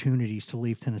good opportunities to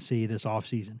leave Tennessee this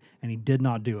offseason, and he did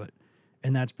not do it.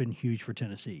 And that's been huge for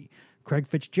Tennessee. Craig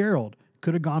Fitzgerald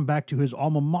could have gone back to his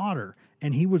alma mater,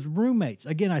 and he was roommates.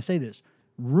 Again, I say this,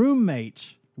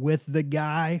 roommates with the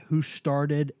guy who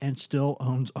started and still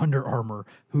owns Under Armour,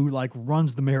 who like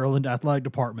runs the Maryland athletic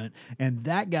department. And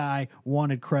that guy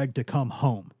wanted Craig to come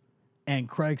home. And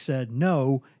Craig said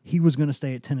no, he was going to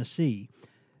stay at Tennessee.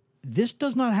 This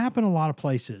does not happen a lot of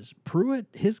places. Pruitt,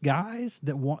 his guys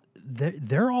that want,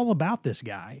 they're all about this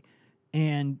guy.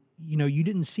 And, you know, you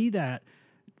didn't see that.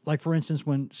 Like, for instance,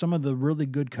 when some of the really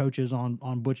good coaches on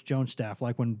Butch Jones' staff,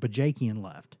 like when Bajakian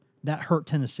left, that hurt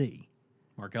Tennessee.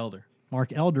 Mark Elder.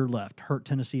 Mark Elder left, hurt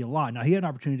Tennessee a lot. Now, he had an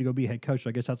opportunity to go be a head coach, so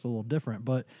I guess that's a little different.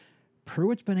 But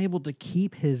Pruitt's been able to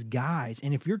keep his guys.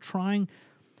 And if you're trying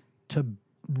to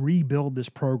rebuild this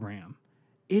program,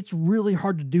 it's really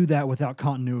hard to do that without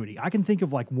continuity. I can think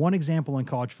of like one example in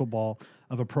college football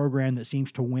of a program that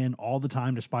seems to win all the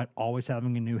time despite always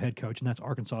having a new head coach, and that's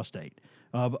Arkansas State.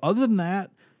 But other than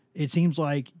that, it seems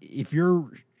like if you're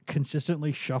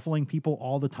consistently shuffling people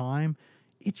all the time,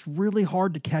 it's really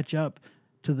hard to catch up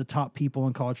to the top people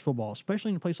in college football,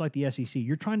 especially in a place like the SEC.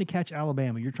 You're trying to catch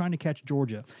Alabama. You're trying to catch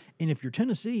Georgia. And if you're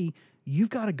Tennessee, you've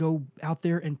got to go out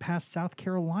there and pass South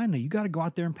Carolina. You got to go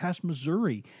out there and pass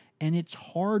Missouri. And it's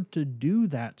hard to do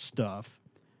that stuff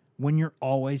when you're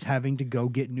always having to go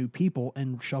get new people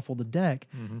and shuffle the deck.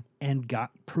 And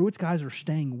Pruitt's guys are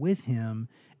staying with him,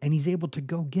 and he's able to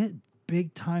go get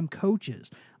big-time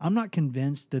coaches. I'm not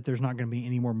convinced that there's not going to be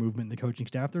any more movement in the coaching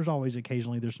staff. There's always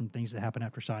occasionally there's some things that happen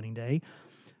after signing day.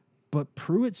 But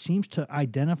Pruitt seems to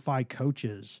identify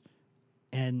coaches,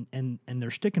 and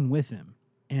they're sticking with him.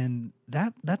 And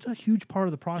that's a huge part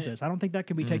of the process. I don't think that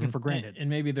can be taken for granted. And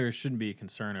maybe there shouldn't be a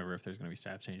concern over if there's going to be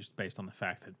staff changes based on the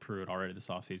fact that Pruitt already this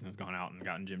offseason has gone out and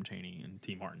gotten Jim Chaney and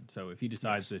T. Martin. So if he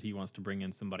decides that he wants to bring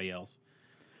in somebody else,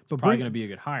 it's probably going to be a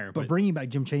good hire. But bringing back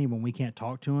Jim Chaney when we can't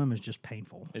talk to him is just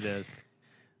painful. It is.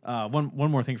 One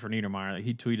more thing for Niedermeyer.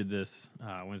 He tweeted this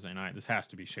Wednesday night. This has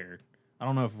to be shared. I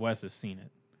don't know if Wes has seen it.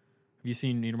 Have you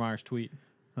seen Niedermeyer's tweet?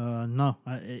 No.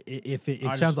 If it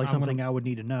sounds like something I would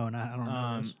need to know, and I don't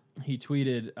know. He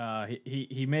tweeted.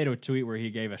 He made a tweet where he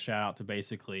gave a shout out to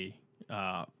basically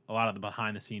a lot of the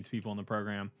behind the scenes people in the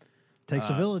program. Takes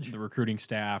a village. The recruiting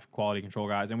staff, quality control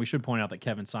guys, and we should point out that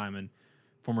Kevin Simon,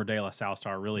 former De La Salle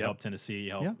star, really helped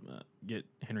Tennessee get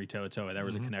Henry To'oTo'o. There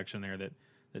was a connection there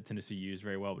that Tennessee used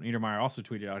very well. But Niedermeyer also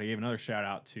tweeted out. He gave another shout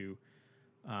out to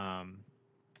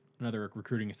another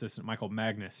recruiting assistant, Michael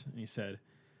Magnus, and he said,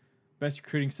 "Best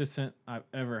recruiting assistant I've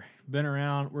ever been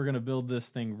around. We're gonna build this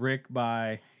thing Rick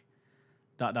by ...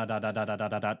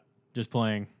 Just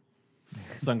playing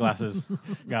sunglasses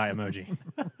guy emoji."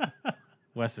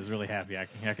 Wes is really happy. I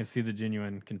can see the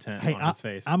genuine content on his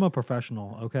face. I'm a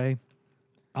professional, okay?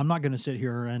 I'm not going to sit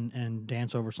here and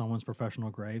dance over someone's professional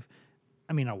grave.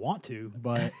 I mean, I want to,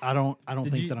 but I don't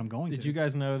think that I'm going to. Did you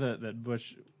guys know that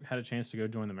Butch had a chance to go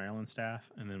join the Maryland staff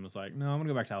and then was like, no, I'm going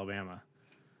to go back to Alabama?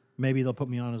 Maybe they'll put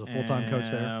me on as a full-time coach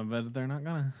there. But they're not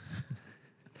going to.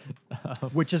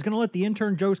 Which is going to let the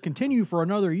intern jokes continue for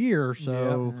another year.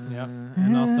 So,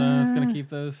 And also it's going to keep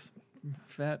those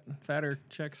fatter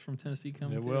checks from Tennessee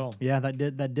coming. It will. Yeah,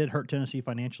 that did hurt Tennessee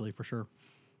financially for sure.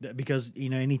 Because, you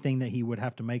know, anything that he would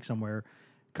have to make somewhere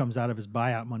comes out of his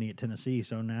buyout money at Tennessee.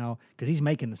 So now, because he's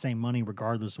making the same money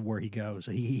regardless of where he goes,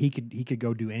 so he could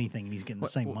go do anything and he's getting the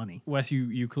same money. Wes,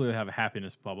 you clearly have a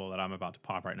happiness bubble that I'm about to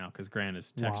pop right now because Grant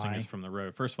is texting us from the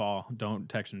road. First of all, don't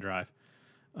text and drive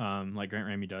like Grant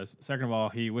Ramey does. Second of all,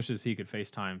 he wishes he could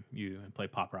FaceTime you and play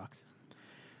Pop Rocks.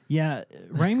 Yeah,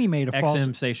 Ramey made a false...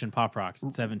 XM Station Pop Rocks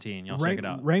at 17. Y'all check it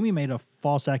out. Ramey made a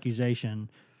false accusation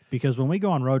because when we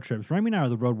go on road trips, Ramey and I are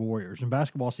the road warriors. In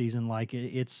basketball season, like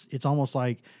it's almost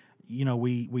like, you know,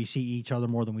 we see each other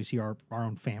more than we see our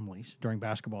own families during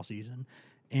basketball season.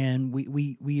 And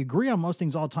we agree on most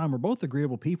things all the time. We're both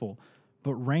agreeable people.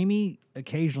 But Ramey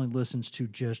occasionally listens to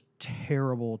just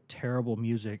terrible, terrible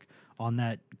music on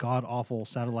that god-awful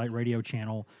satellite radio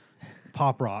channel,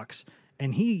 Pop Rocks.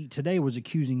 And he today was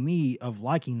accusing me of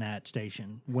liking that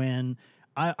station when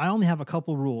I only have a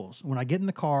couple rules. When I get in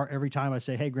the car, every time I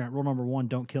say, hey, Grant, rule number 1,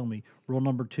 don't kill me. Rule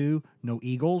number 2, no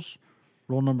Eagles.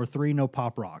 Rule number 3, no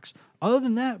Pop Rocks. Other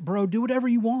than that, bro, do whatever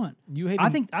you want. I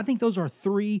think those are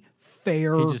 3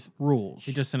 fair rules.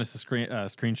 He just sent us a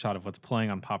screenshot of what's playing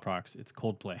on Pop Rocks. It's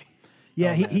Coldplay.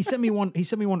 Yeah, he sent me one. He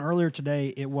sent me one earlier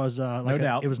today. It was No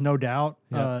Doubt. It was No Doubt.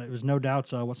 Yep. It was No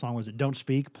Doubt's. What song was it? Don't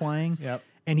Speak playing. Yep.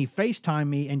 And he FaceTimed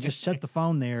me and just set the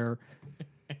phone there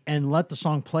and let the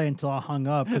song play until I hung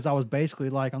up because I was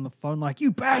basically like on the phone like,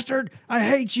 you bastard, I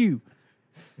hate you.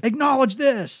 Acknowledge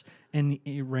this. And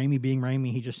Ramey being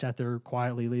Ramey, he just sat there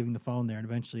quietly leaving the phone there. And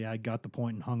eventually I got the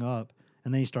point and hung up.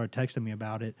 And then he started texting me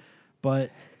about it.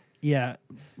 But Yeah.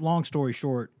 Long story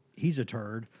short, he's a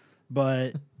turd.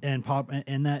 But and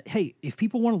that hey, if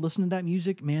people want to listen to that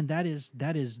music, man, that is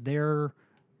their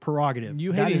prerogative.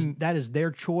 That is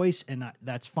their choice, and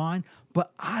that's fine.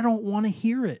 But I don't want to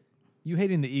hear it. You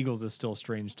hating the Eagles is still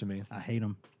strange to me. I hate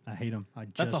them.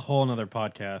 That's a whole nother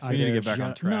podcast. We need to get back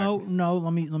on track. No.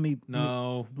 Let me.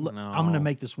 No. I'm going to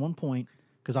make this one point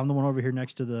because I'm the one over here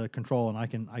next to the control, and I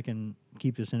can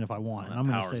keep this in if I want. And I'm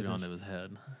going to say gone this. to his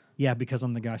head. Yeah, because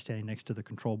I'm the guy standing next to the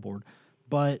control board.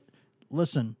 But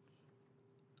listen,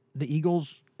 the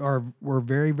Eagles were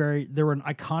very, very. They were an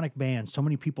iconic band. So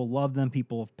many people love them.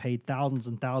 People have paid thousands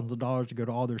and thousands of dollars to go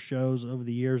to all their shows over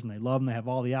the years, and they love them. They have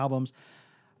all the albums.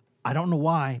 I don't know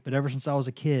why, but ever since I was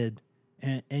a kid,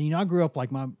 and I grew up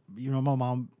like my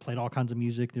mom played all kinds of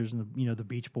music. There's the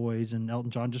Beach Boys and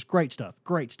Elton John, just great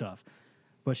stuff.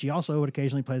 But she also would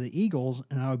occasionally play the Eagles,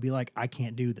 and I would be like, I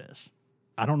can't do this.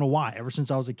 I don't know why. Ever since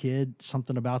I was a kid,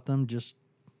 something about them just.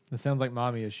 It sounds like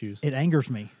mommy issues. It angers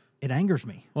me.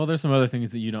 Well, there's some other things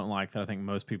that you don't like that I think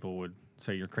most people would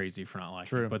say you're crazy for not liking.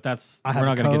 True. But we're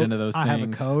not going to get into those things. I have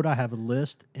a code. I have a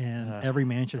list, and every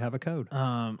man should have a code.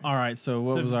 All right. So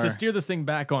what was our... To steer this thing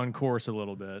back on course a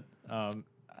little bit.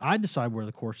 I decide where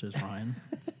the course is, Ryan.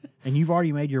 And you've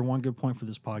already made your one good point for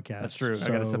this podcast. That's true. So, I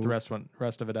got to set the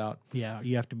rest of it out. Yeah,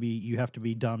 you have to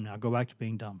be dumb now. Go back to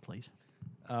being dumb, please.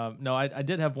 No, I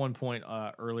did have one point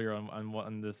earlier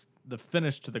on the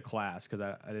finish to the class because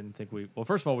I didn't think well,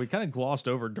 first of all, we kind of glossed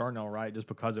over Darnell Wright just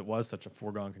because it was such a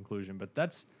foregone conclusion, but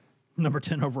that's number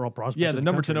 10 overall prospect. Yeah, the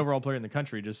number 10 overall player in the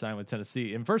country just signed with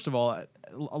Tennessee. And first of all,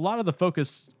 a lot of the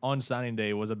focus on signing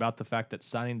day was about the fact that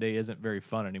signing day isn't very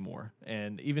fun anymore.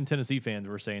 And even Tennessee fans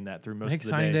were saying that through most of the day. Make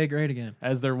signing day great again.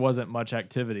 As there wasn't much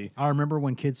activity. I remember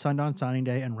when kids signed on signing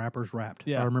day and rappers rapped.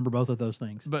 Yeah. I remember both of those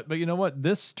things. But you know what?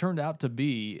 This turned out to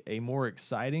be a more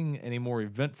exciting and a more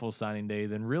eventful signing day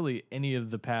than really any of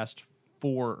the past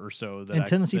 4 or so.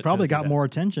 Tennessee probably got more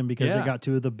attention because they got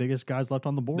 2 of the biggest guys left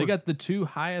on the board. They got the 2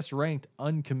 highest ranked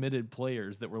uncommitted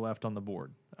players that were left on the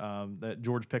board. That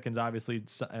George Pickens obviously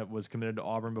was committed to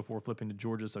Auburn before flipping to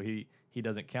Georgia, so he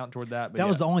doesn't count toward that. But that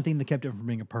was the only thing that kept it from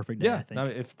being a perfect day, I think.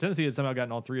 If Tennessee had somehow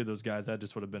gotten all 3 of those guys, that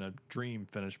just would have been a dream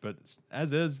finish. But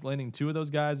as is, landing 2 of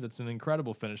those guys, it's an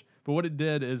incredible finish. But what it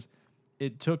did is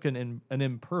it took an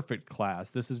imperfect class.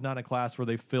 This is not a class where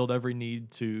they filled every need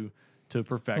to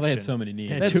perfection. Well, they had so many needs.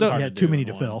 They had too many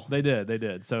to fill. They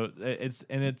did. So it's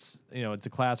a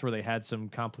class where they had some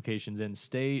complications in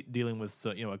state, dealing with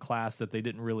a class that they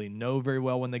didn't really know very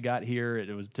well when they got here.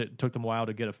 It took them a while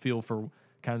to get a feel for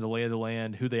kind of the lay of the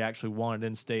land, who they actually wanted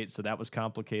in state. So that was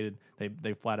complicated.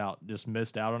 They flat out just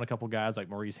missed out on a couple guys like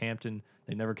Maurice Hampton.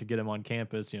 They never could get him on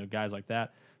campus. Guys like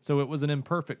that. So it was an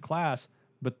imperfect class,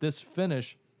 but this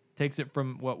finish takes it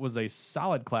from what was a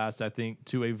solid class, I think,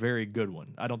 to a very good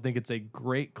one. I don't think it's a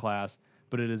great class,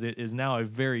 but it is now a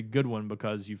very good one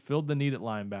because you filled the need at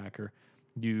linebacker.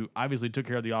 You obviously took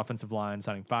care of the offensive line,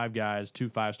 signing 5 guys, 2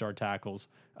 5-star tackles.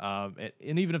 And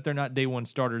even if they're not day one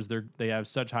starters, they have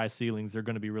such high ceilings. They're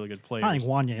going to be really good players. I think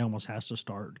Wanya almost has to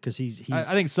start because he's. I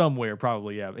think somewhere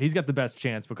probably, yeah. He's got the best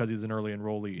chance because he's an early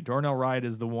enrollee. Darnell Wright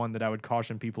is the one that I would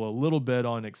caution people a little bit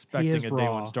on expecting a day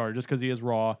one starter just because he is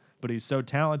raw, but he's so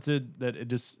talented that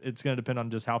it's going to depend on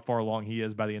just how far along he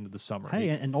is by the end of the summer. Hey,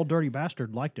 and Old Dirty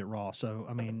Bastard liked it raw, so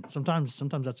I mean, sometimes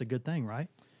that's a good thing, right?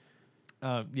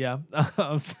 Yeah. I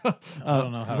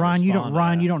don't know how Ryan, to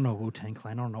you don't know Wu-Tang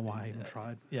Clan. I don't know why I even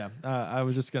tried. Yeah. I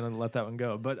was just gonna let that one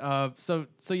go. But so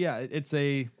yeah, it's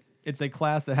a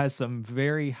class that has some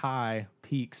very high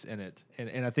peaks in it.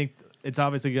 And I think it's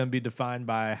obviously gonna be defined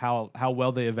by how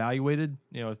well they evaluated.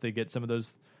 If they get some of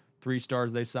those 3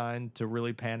 stars they signed to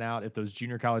really pan out, if those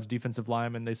junior college defensive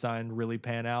linemen they signed really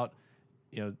pan out,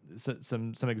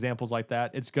 some examples like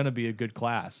that, it's gonna be a good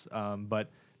class. But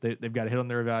they've got to hit on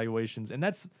their evaluations, and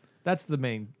that's the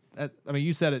main. I mean,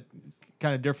 you said it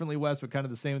kind of differently, Wes, but kind of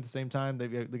the same at the same time. They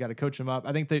got to coach them up.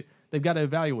 I think they've got to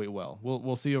evaluate well.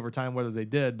 We'll see over time whether they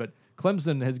did, but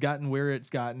Clemson has gotten where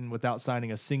it's gotten without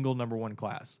signing a single number 1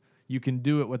 class. You can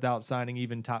do it without signing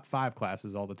even top 5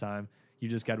 classes all the time. You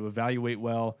just got to evaluate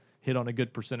well, hit on a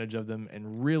good percentage of them,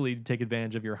 and really take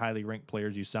advantage of your highly ranked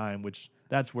players you sign, which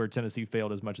that's where Tennessee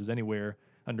failed as much as anywhere.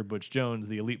 Under Butch Jones,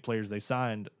 the elite players they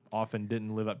signed often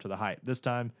didn't live up to the hype. This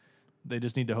time, they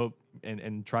just need to hope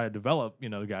and try to develop,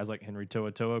 guys like Henry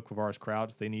To'oTo'o, Quavaris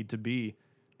Crouch. They need to be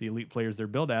the elite players they're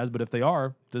billed as, but if they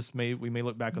are, we may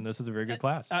look back on this as a very good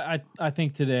class. I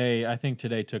think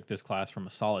today took this class from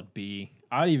a solid B.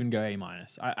 I'd even go A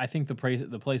minus. I think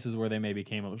the places where they maybe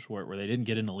came up short, where they didn't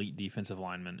get an elite defensive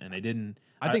lineman, and they didn't.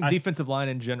 I think defensive line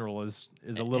in general is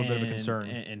a little bit of a concern.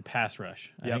 And pass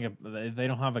rush. Yep. I think they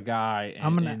don't have a guy.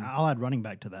 I'll add running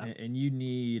back to that. And you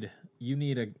need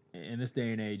in this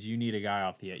day and age, you need a guy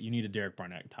off the edge. You need a Derek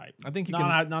Barnett type. I think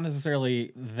not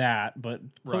necessarily that, but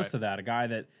close to that. A guy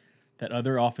that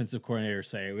other offensive coordinators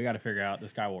say, we got to figure out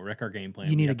this guy will wreck our game plan.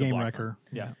 You need a game wrecker.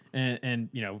 Yeah. And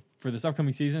for this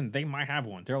upcoming season, they might have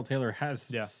one. Darrell Taylor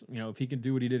has, if he can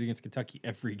do what he did against Kentucky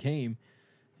every game,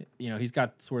 he's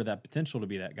got sort of that potential to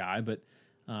be that guy. But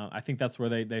I think that's where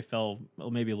they fell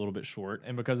maybe a little bit short.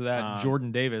 And because of that,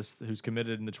 Jordan Davis, who's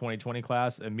committed in the 2020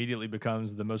 class, immediately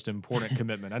becomes the most important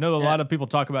commitment. I know a lot of people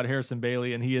talk about Harrison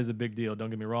Bailey, and he is a big deal, don't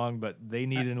get me wrong, but they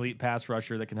need an elite pass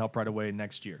rusher that can help right away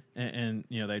next year. And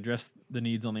they addressed the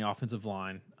needs on the offensive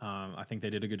line. I think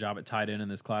they did a good job at tight end in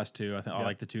this class, too. I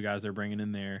like the two guys they're bringing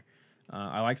in there.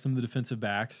 I like some of the defensive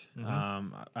backs.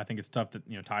 I think it's tough that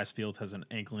Tyus Fields has an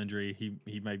ankle injury.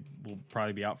 He will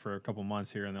probably be out for a couple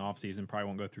months here in the offseason. Probably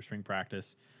won't go through spring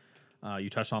practice. You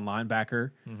touched on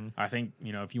linebacker. I think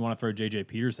if you want to throw J.J.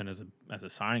 Peterson as a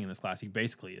signing in this class, he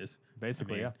basically is.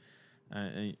 Basically,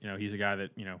 he's a guy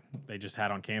that they just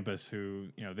had on campus who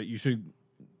that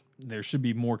there should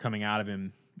be more coming out of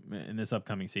him in this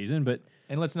upcoming season. But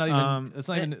this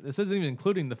isn't even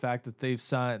including the fact that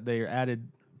they added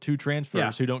 2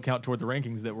 transfers who don't count toward the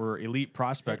rankings that were elite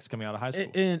prospects coming out of high school.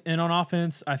 And on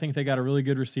offense, I think they got a really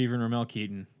good receiver in Ramel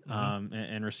Keaton.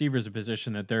 And receiver is a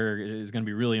position that is going to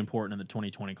be really important in the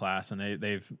 2020 class. And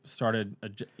they've started,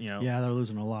 they're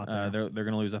losing a lot. They're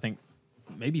going to lose, I think,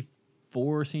 maybe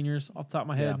 4 seniors off the top of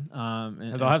my head.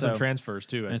 And they'll have some transfers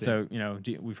too. I think. So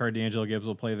we've heard D'Angelo Gibbs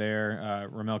will play there.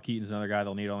 Ramel Keaton's another guy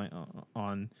they'll need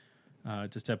on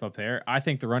to step up there. I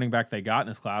think the running back they got in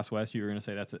this class, Wes, you were going to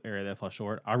say that's an area they fell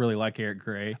short. I really like Eric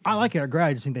Gray. I like Eric Gray.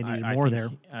 I just think they needed more there.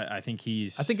 I think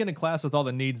in a class with all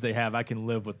the needs they have, I can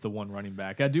live with the one running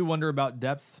back. I do wonder about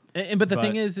depth. But the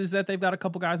thing is that they've got a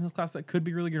couple guys in this class that could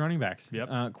be really good running backs. Yep.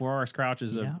 Quavaris Crouch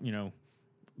is a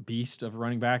beast of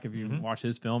running back. If you watch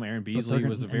his film, Aaron Beasley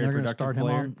was a very productive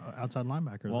player. Him on outside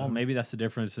linebacker. Well, maybe that's the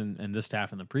difference in this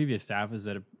staff and the previous staff is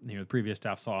that the previous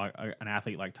staff saw an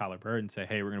athlete like Tyler Bird and say,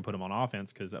 "Hey, we're going to put him on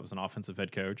offense because that was an offensive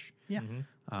head coach." Yeah.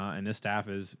 And this staff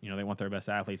is they want their best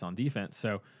athletes on defense.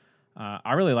 So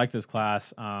I really like this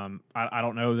class. I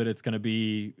don't know that it's going to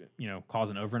be cause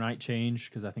an overnight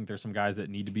change because I think there's some guys that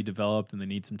need to be developed and they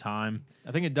need some time.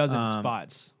 I think it does in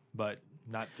spots, but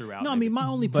not throughout. No, maybe. I mean my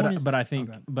only point is, but I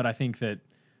think that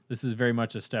this is very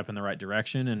much a step in the right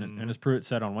direction. And as Pruitt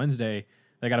said on Wednesday,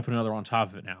 they got to put another on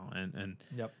top of it now. And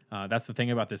that's the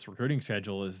thing about this recruiting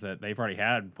schedule is that they've already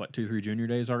had 2-3 junior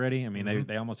days already. I mean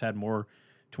they almost had more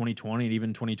 2020 and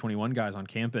even 2021 guys on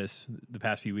campus the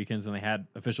past few weekends than they had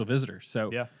official visitors.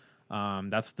 So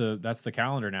that's the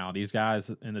calendar now. These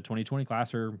guys in the 2020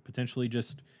 class are potentially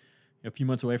just a few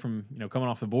months away from coming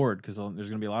off the board because there's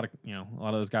going to be a lot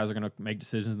of those guys are going to make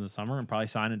decisions in the summer and probably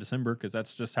sign in December because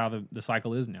that's just how the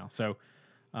cycle is now. So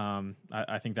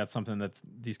I think that's something that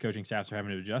these coaching staffs are having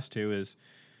to adjust to is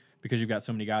because you've got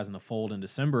so many guys in the fold in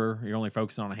December, you're only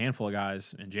focusing on a handful of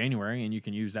guys in January, and you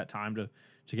can use that time to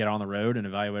get on the road and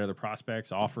evaluate other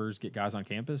prospects, offers, get guys on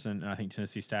campus. And I think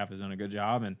Tennessee staff has done a good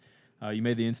job. And you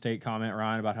made the in-state comment,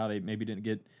 Ryan, about how they maybe didn't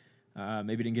get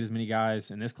as many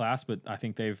guys in this class, but I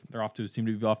think they're seem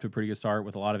to be off to a pretty good start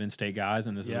with a lot of in-state guys,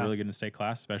 and this is a really good in-state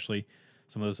class, especially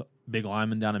some of those big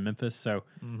linemen down in Memphis. So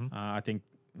I think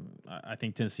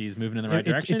Tennessee is moving in the right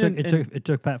direction. It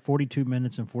took Pat 42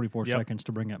 minutes and 44 seconds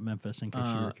to bring up Memphis. In case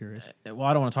you were curious. Well,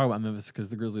 I don't want to talk about Memphis because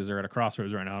the Grizzlies are at a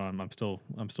crossroads right now. I'm still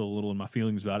a little in my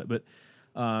feelings about it, but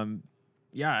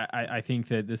I think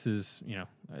that this is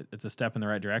it's a step in the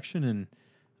right direction, and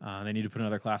they need to put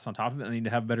another class on top of it. They need to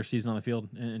have a better season on the field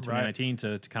in 2019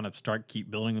 to kind of keep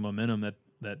building the momentum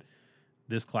that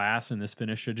this class and this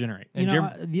finish should generate.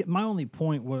 And my only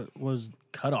point was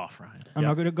cutoff,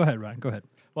 Ryan. Go ahead, Ryan. Go ahead.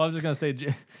 Well, I was just going to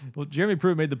say, Jeremy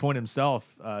Pruitt made the point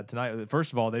himself tonight.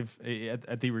 First of all, they've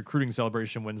at the recruiting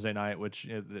celebration Wednesday night, which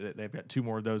they've got 2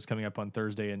 more of those coming up on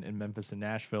Thursday in Memphis and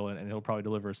Nashville, and he'll probably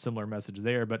deliver a similar message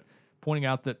there. But pointing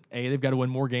out that they've got to win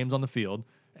more games on the field,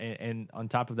 and on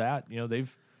top of that,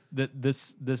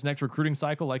 this next recruiting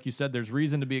cycle, like you said, there's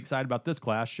reason to be excited about this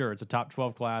class. Sure, it's a top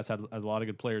 12 class, has a lot of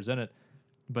good players in it.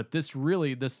 But this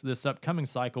upcoming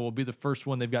cycle will be the first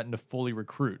one they've gotten to fully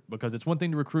recruit, because it's one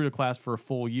thing to recruit a class for a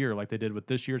full year like they did with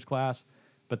this year's class,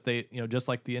 but they, just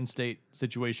like the in-state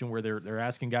situation where they're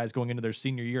asking guys going into their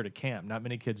senior year to camp. Not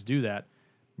many kids do that.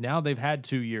 Now they've had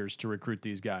 2 years to recruit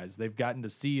these guys. They've gotten to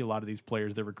see a lot of these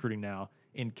players they're recruiting now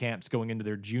in camps going into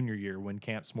their junior year when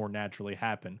camps more naturally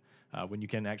happen, when you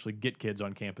can actually get kids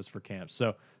on campus for camps.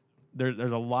 So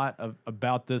there's a lot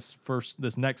about this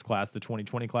next class, the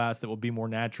 2020 class, that will be more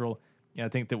natural. And I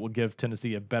think that will give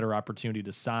Tennessee a better opportunity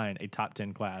to sign a top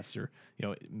 10 class, or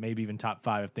maybe even top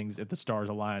 5 if the stars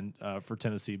align for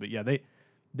Tennessee. But yeah,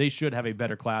 they should have a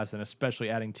better class, and especially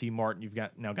adding T. Martin, you've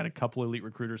got a couple elite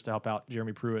recruiters to help out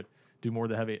Jeremy Pruitt do more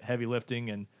of the heavy lifting,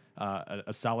 and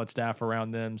a solid staff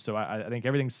around them. So I think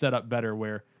everything's set up better.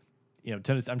 Where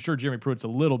Tennessee, I'm sure Jeremy Pruitt's a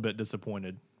little bit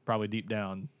disappointed, probably deep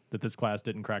down, that this class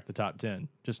didn't crack the top 10.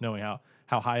 Just knowing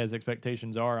how high his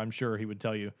expectations are, I'm sure he would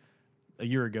tell you a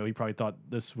year ago he probably thought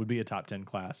this would be a top 10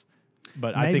 class.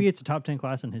 But maybe I think it's a top 10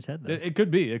 class in his head, though. it could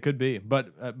be.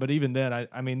 But even then,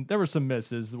 I mean, there were some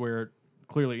misses where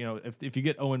clearly, if you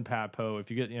get Owen Papo, if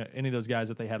you get any of those guys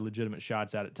that they had legitimate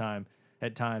shots at times,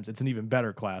 it's an even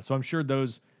better class. So I'm sure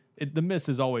the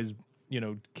misses always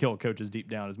kill coaches deep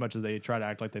down. As much as they try to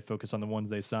act like they focus on the ones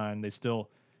they sign, it still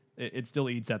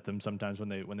eats at them sometimes when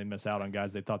they miss out on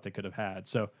guys they thought they could have had.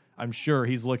 So I'm sure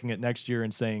he's looking at next year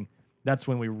and saying that's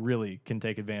when we really can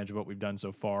take advantage of what we've done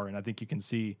so far. And I think you can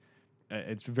see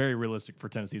it's very realistic for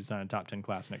Tennessee to sign a top 10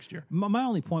 class next year. My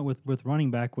only point with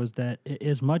running back was that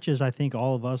as much as I think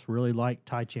all of us really like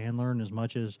Ty Chandler, and as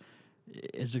much as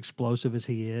explosive as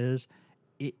he is,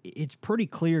 it's pretty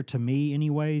clear to me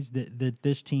anyways that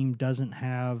this team doesn't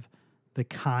have the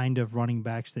kind of running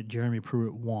backs that Jeremy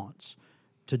Pruitt wants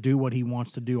to do what he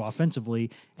wants to do offensively.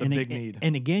 It's a big need.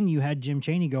 And again, you had Jim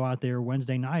Chaney go out there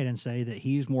Wednesday night and say that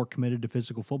he's more committed to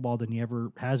physical football than he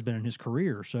ever has been in his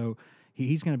career. So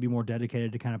he's going to be more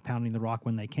dedicated to kind of pounding the rock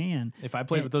when they can. If I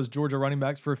played with those Georgia running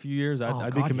backs for a few years,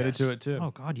 I'd be committed to it too.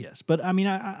 Oh, God, yes. But, I mean,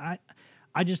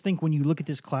 I just think when you look at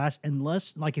this class,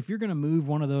 unless, like, if you're going to move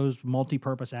one of those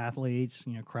multi-purpose athletes,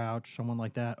 Crouch, someone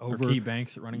like that, over. Or Key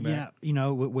Banks at running back. Yeah,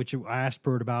 which I asked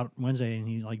Pruitt about Wednesday, and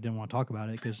he, didn't want to talk about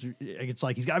it because it's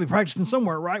like he's got to be practicing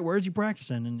somewhere, right? Where is he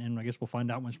practicing? And I guess we'll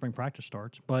find out when spring practice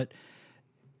starts. But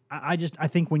I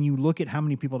think when you look at how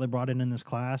many people they brought in this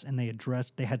class and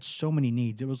they had so many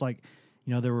needs. It was like,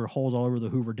 there were holes all over the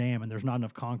Hoover Dam, and there's not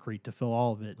enough concrete to fill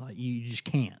all of it. Like, you just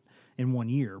can't in 1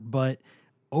 year. But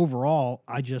overall,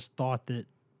 I just thought that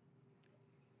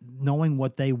knowing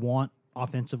what they want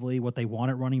offensively, what they want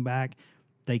at running back,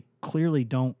 they clearly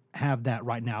don't have that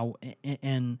right now.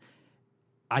 And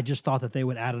I just thought that they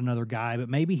would add another guy, but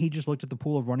maybe he just looked at the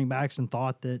pool of running backs and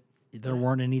thought that there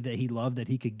weren't any that he loved that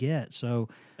he could get. So,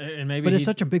 but it's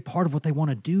such a big part of what they want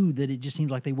to do that it just seems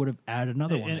like they would have added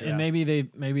another one. And maybe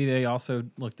they also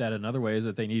looked at it another way, is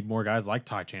that they need more guys like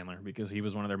Ty Chandler because he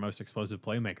was one of their most explosive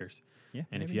playmakers. Yeah,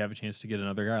 and if you have a chance to get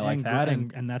another guy like that,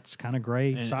 and that's kind of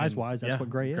Gray size wise, that's what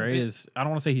Gray is. Gray is. I don't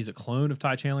want to say he's a clone of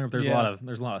Ty Chandler, but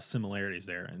there's a lot of similarities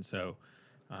there, and so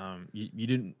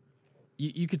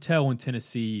you could tell when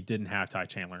Tennessee didn't have Ty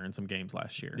Chandler in some games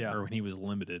last year, or when he was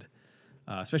limited.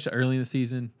 Especially early in the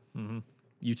season,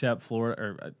 UTEP, Florida,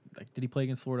 or did he play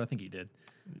against Florida? I think he did.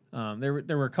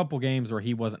 There were a couple games where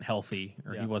he wasn't healthy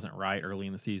or he wasn't right early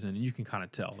in the season, and you can kind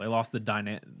of tell they lost the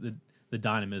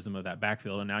dynamism of that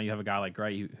backfield, and now you have a guy like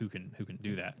Gray who can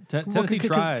do that. Tennessee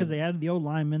tried because they added the O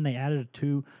linemen, they added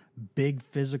 2 big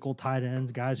physical tight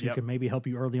ends, guys who can maybe help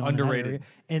you early on. Underrated,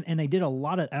 and they did a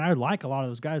lot of, and I like a lot of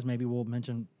those guys. Maybe we'll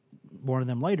mention one of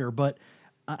them later, but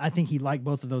I think he liked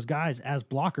both of those guys as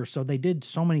blockers. So they did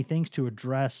so many things to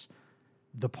address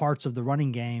the parts of the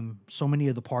running game, so many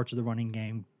of the parts of the running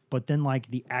game. But then, like,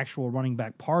 the actual running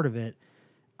back part of it,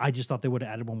 I just thought they would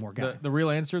have added one more guy. The real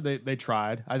answer, they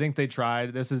tried. I think they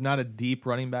tried. This is not a deep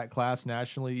running back class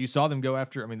nationally. You saw them go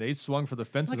after. I mean, they swung for the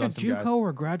fences like on some guys. Like a JUCO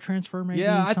or grad transfer, maybe.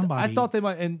 Yeah, somebody. I thought they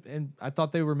might, and I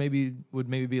thought they would maybe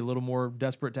be a little more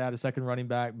desperate to add a second running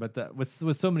back. But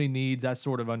with so many needs, I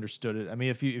sort of understood it. I mean,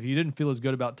 if you didn't feel as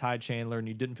good about Ty Chandler, and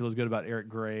you didn't feel as good about Eric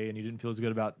Gray, and you didn't feel as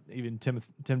good about even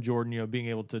Tim Jordan, being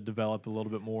able to develop a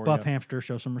little bit more. Buff Hamster,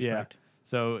 show some respect. Yeah.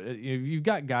 So you've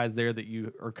got guys there that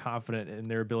you are confident in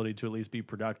their ability to at least be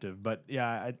productive. But,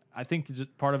 yeah, I think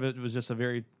part of it was just a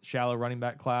very shallow running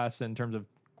back class in terms of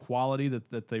quality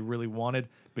that they really wanted.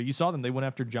 But you saw them. They went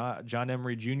after John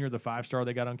Emery Jr., the 5-star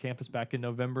they got on campus back in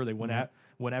November. They went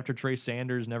after Trey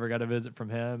Sanders, never got a visit from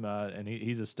him, and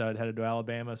he's a stud headed to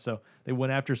Alabama. So they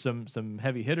went after some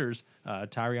heavy hitters,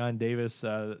 Tyrion Davis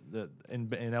in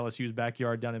LSU's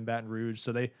backyard down in Baton Rouge.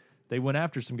 So they went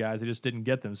after some guys. They just didn't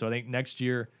get them. So I think next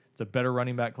year it's a better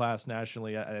running back class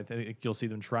nationally. I think you'll see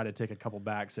them try to take a couple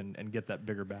backs and get that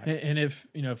bigger back. And if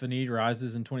the need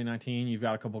rises in 2019, you've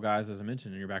got a couple guys, as I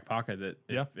mentioned, in your back pocket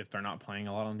that if they're not playing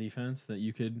a lot on defense, that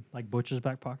you could, like Butch's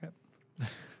back pocket.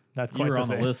 Not You quite were on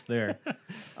the same. list there.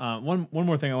 One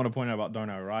more thing I want to point out about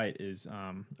Darnell Wright is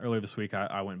earlier this week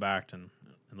I went back and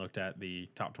looked at the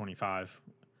top 25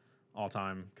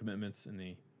 all-time commitments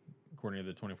according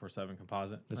to the 24/7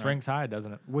 composite. This ranks high,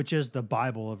 doesn't it? Which is the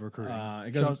Bible of recruiting.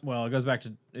 It goes back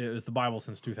to it was the Bible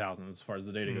since 2000 as far as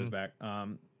the data goes back.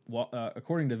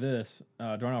 According to this,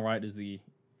 Darnell Wright is the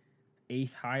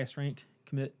 8th highest ranked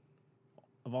commit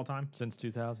of all time Since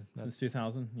 2000. since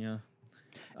 2000. Yeah.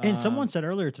 And someone said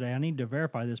earlier today, I need to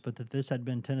verify this, but that this had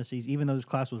been Tennessee's, even though this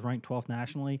class was ranked 12th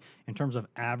nationally, in terms of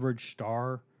average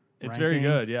star It's very ranking,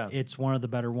 good, yeah. It's one of the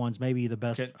better ones, maybe the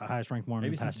best, highest ranked one Maybe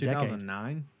in the since past decade.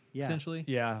 2009 Yeah. potentially.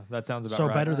 Yeah, that sounds about So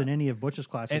right. better than any of Butch's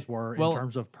classes And- were well- in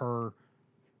terms of per,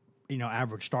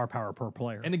 average star power per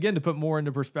player. And again, to put more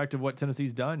into perspective what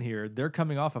Tennessee's done here, they're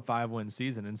coming off a 5-win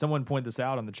season. And someone pointed this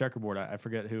out on the checkerboard. I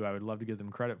forget who. I would love to give them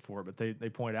credit for it. But they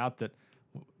point out that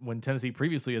when Tennessee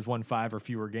previously has won 5 or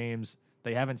fewer games,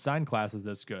 they haven't signed classes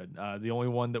this good. The only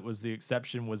one that was the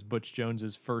exception was Butch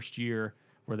Jones's first year,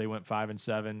 where they went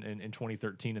 5-7 in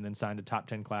 2013 and then signed a top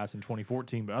 10 class in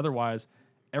 2014. But otherwise,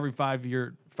 every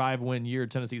 5-win year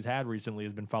Tennessee's had recently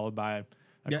has been followed by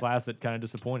a class that kind of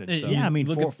disappointed. So. Yeah, I mean,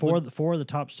 Look four at- of the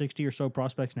top 60 or so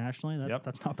prospects nationally, Yep.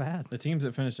 that's not bad. The teams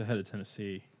that finished ahead of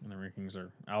Tennessee in the rankings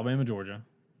are Alabama, Georgia.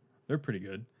 They're pretty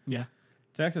good. Yeah.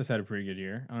 Texas had a pretty good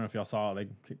year. I don't know if y'all saw it.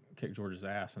 They kicked Georgia's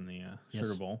ass in the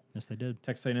Sugar Bowl. Yes, they did.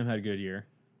 Texas A&M had a good year.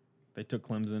 They took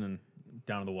Clemson and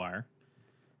down to the wire.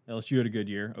 LSU had a good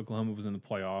year. Oklahoma was in the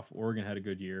playoff. Oregon had a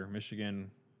good year.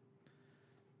 Michigan.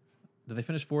 Did they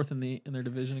finish 4th in their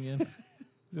division again?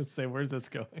 Let's say, where's this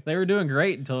going? They were doing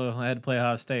great until I had to play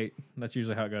Ohio State. That's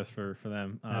usually how it goes for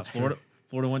them.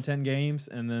 Florida won 10 games,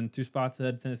 and then 2 spots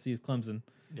ahead of Tennessee's Clemson.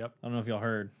 Yep. I don't know if y'all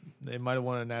heard. They might have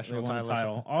won a They national won a title. or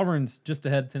title. something. Auburn's just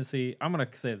ahead of Tennessee. I'm going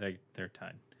to say they're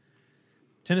tied.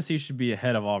 Tennessee should be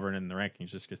ahead of Auburn in the rankings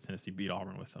just because Tennessee beat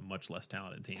Auburn with a much less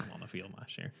talented team on the field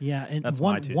last year. Yeah, and That's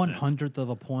my 2 cents. 1/100th of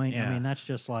a point. I Yeah. mean, that's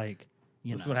just like,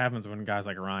 This is what happens when guys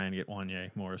like Ryan get Wanye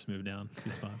Morris moved down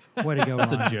 2 spots. Way to go,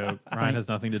 That's Ryan. a joke. Ryan has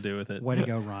nothing to do with it. Way to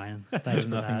go, Ryan. Thanks There's for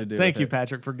nothing that. to do Thank with you, it.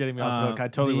 Patrick, for getting me off the hook. I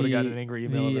totally would have gotten an angry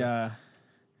email. over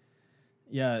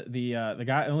it. The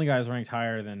only guys ranked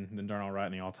higher than Darnell Wright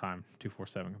in the all-time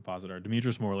 247 composite are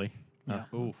Demetrius Morley,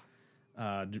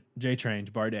 Jay Train,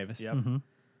 Jabari Davis, Yep.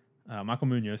 Michael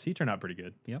Munoz. He turned out pretty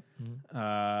good. Yep.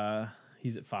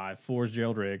 He's at 5. 4 is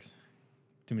Gerald Riggs.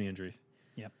 Too many injuries.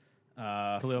 Yep.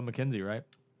 Khalil McKenzie, right?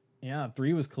 Yeah,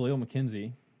 3 was Khalil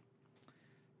McKenzie.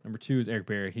 Number 2 is Eric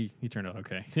Berry. He turned out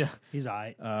okay. Yeah. He's all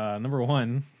right. Number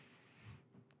 1,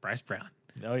 Bryce Brown.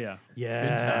 Oh, yeah.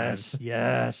 Yes.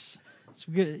 Yes. It's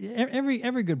good.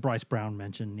 Every good Bryce Brown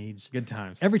mention needs Good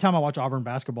times. Every time I watch Auburn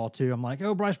basketball too, I'm like,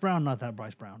 oh, Bryce Brown, not that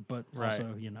Bryce Brown, but Right.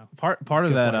 also, Part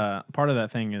of Good that part of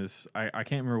that thing is I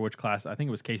can't remember which class. I think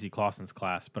it was Casey Clausen's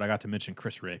class, but I got to mention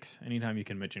Chris Ricks. Anytime you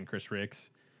can mention Chris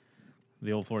Ricks,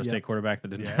 the old Florida State quarterback that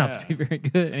didn't turn out to be very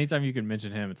good. Anytime you can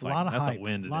mention him, it's a like lot of that's hype. a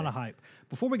win today. A lot of hype.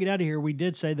 Before we get out of here, we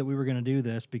did say that we were going to do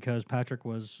this because Patrick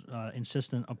was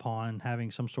insistent upon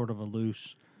having some sort of a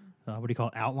loose, what do you call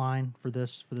it, outline for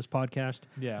this podcast.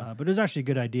 Yeah. But it was actually a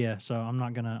good idea, so I'm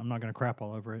not gonna crap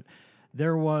all over it.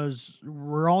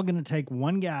 We're all gonna take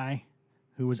one guy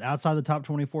who was outside the top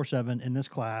 24/7 in this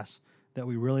class that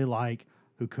we really like,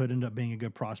 who could end up being a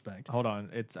good prospect. Hold on.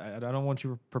 I don't want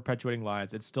you perpetuating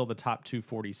lies. It's still the top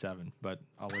 247, but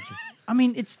I'll let you. I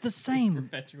mean, it's the same.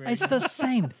 It's the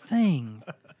same thing.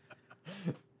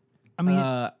 I mean,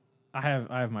 I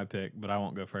have my pick, but I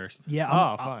won't go first.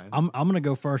 yeah. fine. I'm going to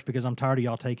go first because I'm tired of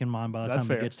y'all taking mine by the That's time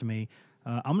fair. it gets to me.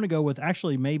 I'm going to go with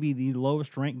actually maybe the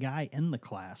lowest ranked guy in the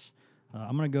class.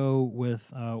 I'm going to go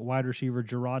with wide receiver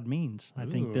Gerard Means. I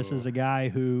think this is a guy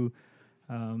who,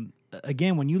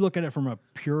 again, when you look at it from a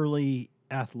purely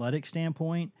athletic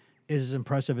standpoint, is as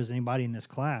impressive as anybody in this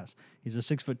class. He's a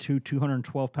 6'2",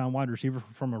 212-pound wide receiver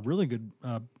from a really good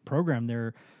program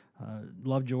there.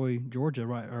 Lovejoy, Georgia,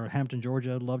 right, or Hampton,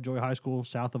 Georgia, Lovejoy High School,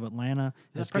 south of Atlanta.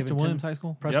 Is Has that Preston given Williams High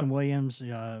School? Preston Yep. Williams,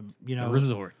 The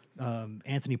resort.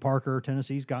 Anthony Parker,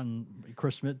 Tennessee's gotten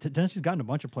Chris Smith. Tennessee's gotten a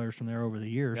bunch of players from there over the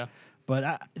years. Yeah.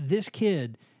 But this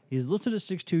kid is listed at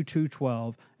 6'2",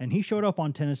 212, and he showed up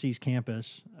on Tennessee's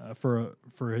campus for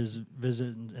his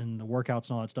visit and the workouts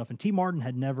and all that stuff. And T. Martin,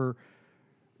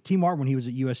 when he was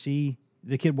at USC,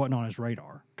 the kid wasn't on his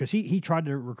radar because he tried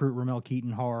to recruit Ramel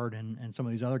Keaton hard and some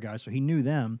of these other guys, so he knew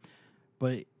them.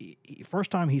 But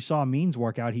first time he saw Means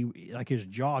work out, his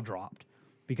jaw dropped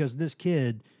because this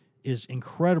kid is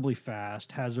incredibly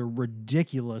fast, has a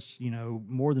ridiculous,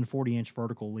 more than 40-inch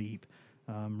vertical leap,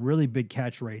 really big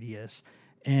catch radius.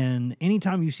 And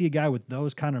anytime you see a guy with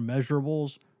those kind of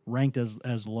measurables ranked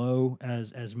as low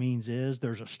as Means is,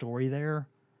 there's a story there,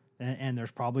 and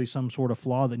there's probably some sort of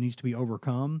flaw that needs to be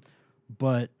overcome.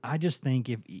 But I just think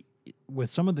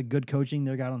with some of the good coaching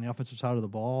they got on the offensive side of the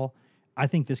ball, I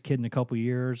think this kid in a couple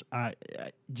years,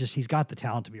 he's got the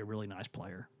talent to be a really nice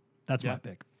player. That's my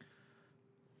pick.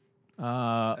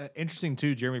 Interesting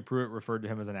too. Jeremy Pruitt referred to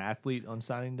him as an athlete on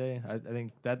signing day. I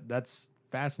think that's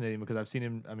fascinating because I've seen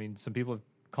him. I mean, some people have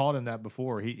called him that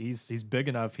before. He's big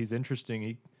enough. He's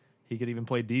interesting. He could even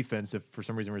play defense if for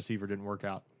some reason receiver didn't work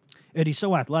out. And he's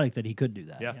so athletic that he could do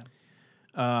that.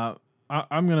 Yeah.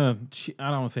 I'm gonna.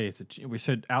 I don't want to say it's we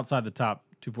said outside the top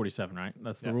 247, right?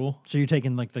 That's the rule. So you're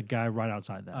taking like the guy right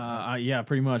outside that. Right? Yeah,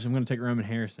 pretty much. I'm gonna take Roman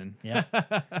Harrison. Yeah.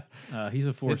 He's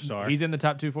a 4-star. He's in the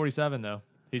top 247 though.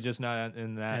 He's just not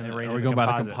in that range. Are we going by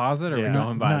the composite, or are we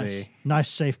going by the nice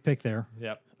safe pick there?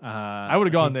 Yep. I would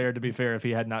have gone there, to be fair, if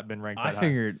he had not been ranked that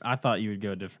high. I thought you would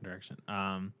go a different direction.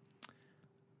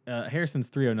 Harrison's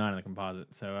 309 in the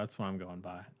composite, so that's what I'm going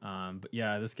by. But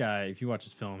yeah, this guy, if you watch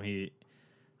his film, he,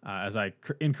 as I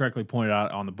incorrectly pointed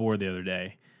out on the board the other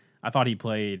day,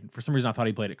 for some reason I thought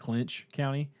he played at Clinch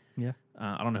County. Yeah.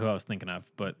 I don't know who I was thinking of,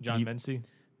 but John Mincy?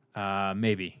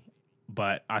 Maybe.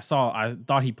 But I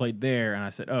thought he played there, and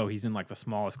I said, oh, he's in like the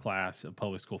smallest class of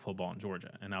public school football in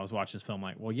Georgia. And I was watching his film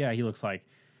like, well, yeah, he looks like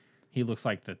the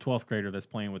 12th grader that's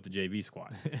playing with the JV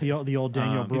squad. The old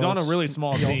Daniel Brooks. He's on a really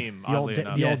small team, the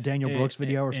old Daniel Brooks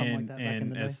video or something like that back in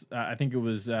the day. I think it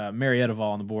was Mary Edival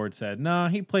on the board said, no,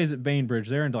 he plays at Bainbridge.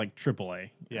 They're into like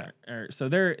AAA. Yeah. So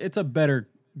it's a better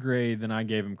grade than I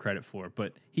gave him credit for.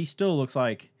 But he still looks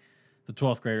like the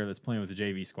 12th grader that's playing with the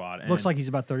JV squad. Looks like he's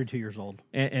about 32 years old.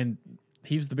 And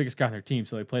he was the biggest guy on their team,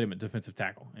 so they played him at defensive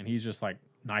tackle. And he's just like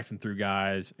knifing through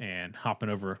guys and hopping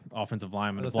over offensive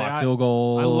linemen to block field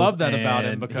goals. I love that about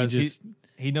him because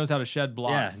he knows how to shed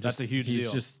blocks. Yeah, that's a huge deal.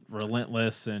 He's just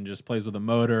relentless and just plays with a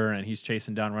motor, and he's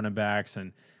chasing down running backs.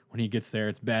 And when he gets there,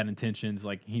 it's bad intentions.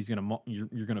 Like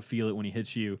you're gonna feel it when he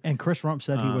hits you. And Chris Rump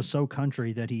said he was so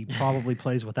country that he probably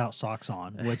plays without socks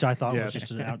on, which I thought was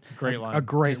just great line. A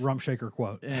great Rump Shaker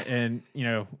quote. And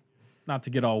not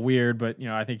to get all weird, but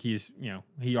I think he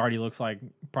already looks like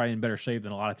probably in better shape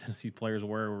than a lot of Tennessee players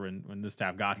were when this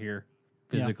staff got here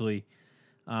physically.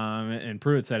 Yeah. And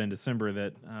Pruitt said in December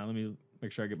that let me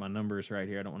make sure I get my numbers right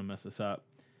here. I don't want to mess this up.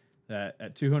 That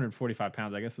at 245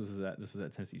 pounds, I guess this was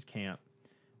at Tennessee's camp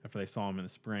after they saw him in the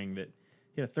spring, that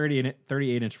he had a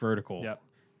 38-inch vertical. Yep.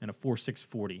 And a 4.6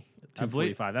 40 at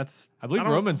 245. I believe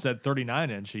Roman said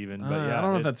 39-inch even, but I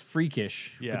don't know if that's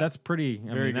freakish. Yeah, but that's pretty.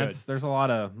 I mean, there's a lot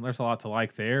to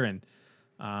like there, and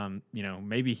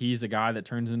maybe he's a guy that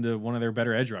turns into one of their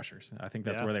better edge rushers. I think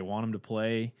that's where they want him to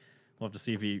play. We'll have to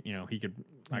see if he could,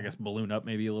 I guess, balloon up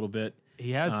maybe a little bit.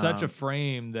 He has such a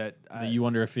frame that you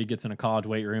wonder if he gets in a college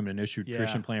weight room and a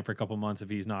nutrition plan for a couple months,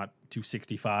 if he's not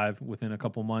 265 within a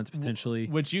couple months potentially.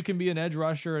 Which you can be an edge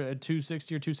rusher at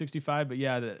 260 or 265, but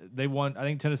I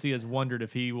think Tennessee has wondered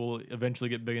if he will eventually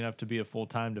get big enough to be a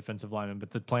full-time defensive lineman. But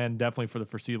the plan definitely for the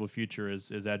foreseeable future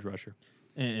is edge rusher.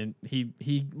 And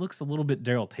he looks a little bit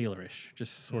Darrell Taylor-ish,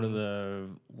 just sort of the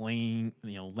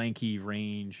lanky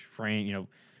range frame.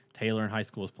 Taylor in high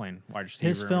school was playing wide receiver.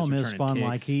 His film is fun. Kicks.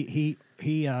 Like he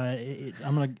I'm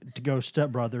gonna go Step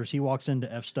Brothers. He walks in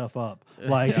to F stuff up.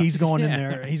 Like he's going in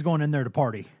there. He's going in there to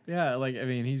party. Yeah,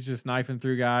 he's just knifing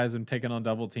through guys and taking on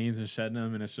double teams and shedding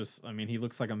them. And it's just, he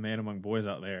looks like a man among boys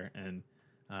out there. And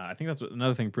I think that's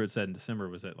another thing Pruitt said in December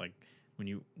was that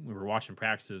when we were watching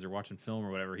practices or watching film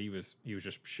or whatever, he was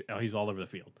just he's all over the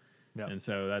field. Yeah. And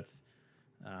so that's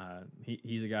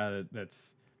he's a guy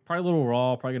that's probably a little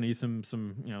raw, probably going to need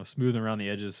some smoothing around the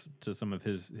edges to some of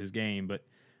his game, but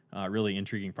really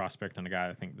intriguing prospect on a guy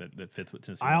I think that fits what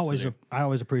Tennessee wants to do. I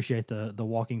always appreciate the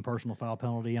walking personal foul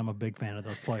penalty. I'm a big fan of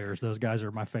those players. Those guys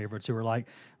are my favorites who are like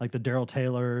the Darrell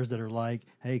Taylors that are like,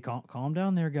 hey, calm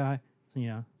down there, guy.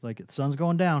 Like the sun's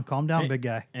going down. Calm down, big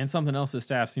guy. And something else the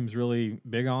staff seems really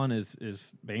big on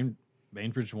is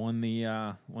Bainbridge won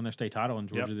their state title in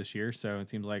Georgia this year, so it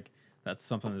seems like that's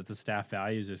something that the staff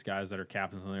values is guys that are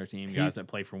captains on their team, guys that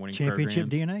play for winning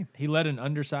championship programs. DNA. He led an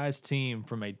undersized team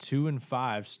from a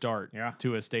 2-5 start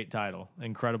to a state title.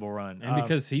 Incredible run. And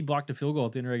because he blocked a field goal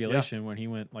at the end of regulation when he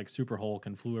went like Super Hulk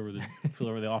and flew over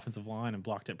the offensive line and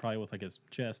blocked it probably with his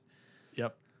chest.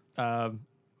 Yep.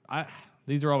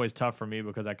 these are always tough for me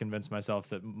because I convince myself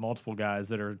that multiple guys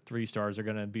that are 3 stars are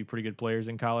going to be pretty good players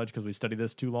in college because we study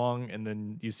this too long, and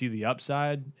then you see the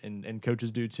upside, and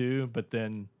coaches do too, but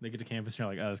then They get to campus and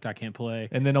you're like, oh, this guy can't play.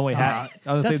 and then only half.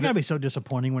 That's gotta be so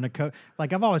disappointing when a coach.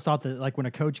 Like I've always thought that, like when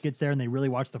a coach gets there and they really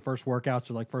watch the first workouts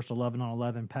or like first 11 on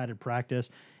 11 padded practice,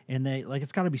 and they like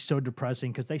it's got to be so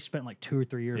depressing because they spent like 2 or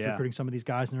 3 years Yeah. recruiting some of these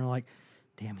guys, and they're like,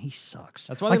 damn, he sucks.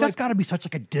 That's why like they that's got to be such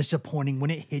like a disappointing when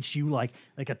it hits you like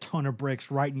a ton of bricks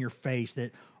right in your face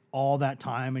that all that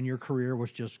time in your career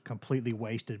was just completely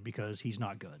wasted because he's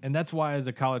not good. And that's why, as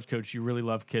a college coach, you really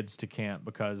love kids to camp,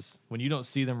 because when you don't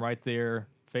see them right there,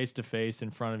 face to face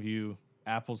in front of you,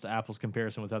 apples to apples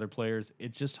comparison with other players,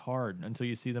 it's just hard until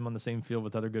you see them on the same field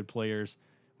with other good players.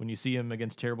 When you see them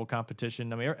against terrible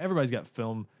competition, I mean, everybody's got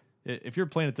film. If you're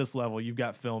playing at this level, you've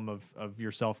got film of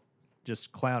yourself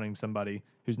just clowning somebody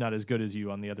who's not as good as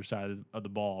you on the other side of the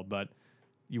ball, but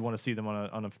you want to see them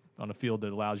on a field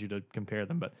that allows you to compare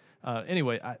them. But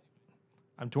anyway,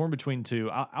 I'm torn between two.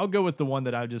 I'll go with the one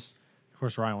that I just. Of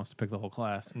course, Ryan wants to pick the whole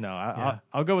class. No,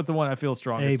 I'll go with the one I feel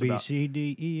strongest A, B, about. C,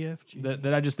 D, E, F, G.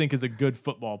 That I just think is a good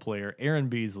football player, Aaron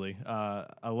Beasley.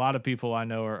 A lot of people I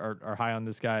know are high on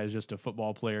this guy as just a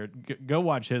football player. Go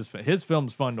watch his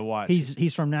film's fun to watch.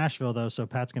 He's from Nashville though, so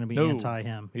Pat's going to be No, anti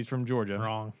him. He's from Georgia.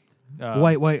 Wrong.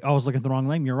 Wait, I was looking at the wrong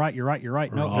name. You're right. No, he is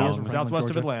from Franklin, Southwest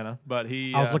of Georgia. Atlanta, but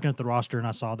he. I was looking at the roster and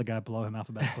I saw the guy below him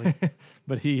alphabetically.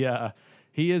 But he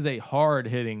is a hard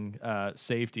hitting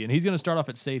safety, and he's going to start off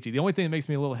at safety. The only thing that makes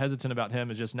me a little hesitant about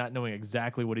him is just not knowing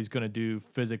exactly what he's going to do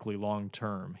physically long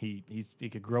term. He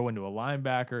could grow into a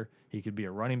linebacker. He could be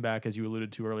a running back, as you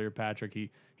alluded to earlier, Patrick.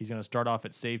 He's going to start off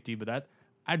at safety, but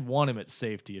I'd want him at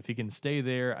safety if he can stay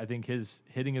there. I think his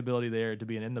hitting ability there to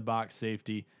be an in the box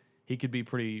safety, he could be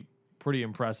pretty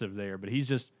impressive there. But he's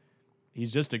just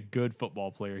a good football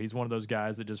player. He's one of those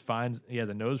guys that just he has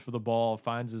a nose for the ball,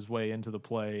 finds his way into the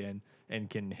play, and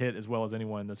can hit as well as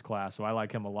anyone in this class. So I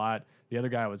like him a lot. The other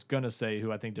guy I was going to say,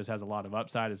 who I think just has a lot of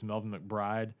upside, is Melvin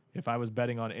McBride. If I was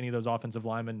betting on any of those offensive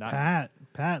linemen,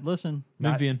 Pat, listen.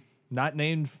 Memphian. not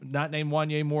named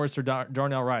Wanye Morris or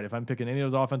Darnell Wright. If I'm picking any of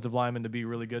those offensive linemen to be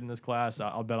really good in this class,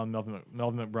 I'll bet on Melvin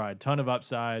McBride. Ton of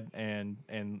upside and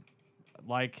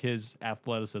like his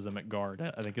athleticism at guard.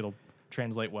 I think it'll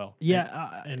translate well.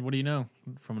 Yeah. And what do you know?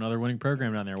 From another winning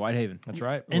program down there, Whitehaven. That's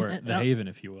right. Or the Haven,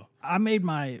 if you will. I made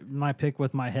my pick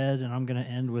with my head, and I'm going to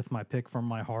end with my pick from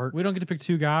my heart. We don't get to pick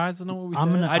 2 guys. Isn't that what we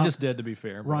said? I just did, to be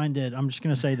fair. Ryan did. I'm just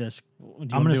going to say this. I'm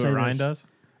going to say Ryan does.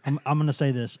 I'm going to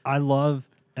say this. I love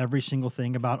every single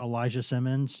thing about Elijah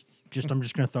Simmons. I'm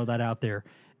just going to throw that out there.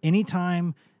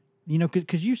 Anytime,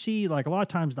 because you see, like, a lot of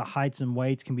times the heights and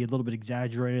weights can be a little bit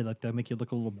exaggerated. Like, they'll make you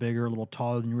look a little bigger, a little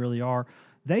taller than you really are.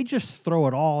 They just throw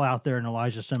it all out there in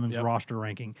Elijah Simmons' roster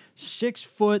ranking. 6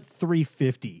 foot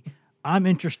 350. I'm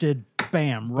interested.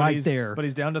 Bam, right there. But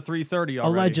he's down to 330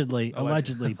 already.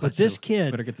 Allegedly. But this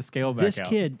kid, better get the scale back out. This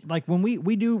kid, like when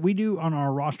we do on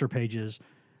our roster pages,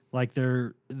 like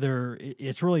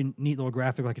it's really neat little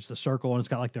graphic. Like it's the circle and it's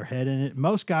got like their head in it.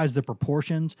 Most guys, the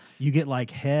proportions, you get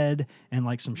like head and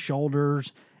like some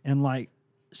shoulders, and like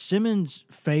Simmons'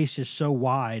 face is so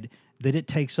wide that it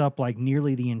takes up like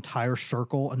nearly the entire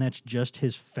circle, and that's just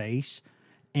his face.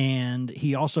 And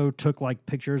he also took like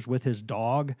pictures with his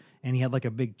dog, and he had like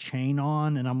a big chain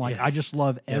on. And I'm like, Yes. I just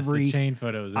love every the chain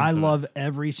photos. I love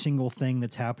every single thing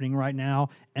that's happening right now.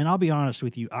 And I'll be honest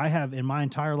with you, I have in my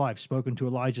entire life spoken to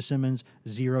Elijah Simmons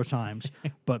 0 times,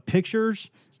 but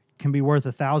pictures can be worth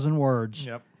 1,000 words.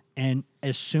 Yep. And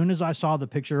as soon as I saw the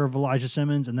picture of Elijah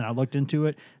Simmons, and then I looked into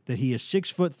it, that he is 6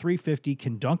 foot 350,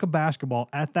 can dunk a basketball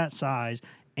at that size,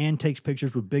 and takes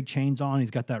pictures with big chains on. He's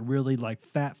got that really like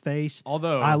fat face.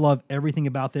 Although I love everything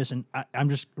about this, and I'm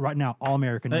just right now all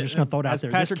American. I'm just going to throw it out as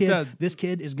there. Patrick said, this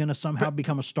kid is going to somehow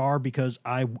become a star because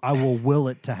I will will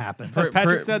it to happen. As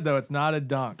Patrick said, though, it's not a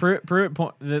dunk. Pruitt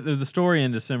the story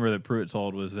in December that Pruitt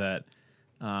told was that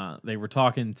they were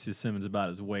talking to Simmons about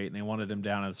his weight, and they wanted him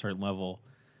down at a certain level.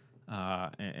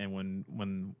 And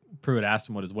when Pruitt asked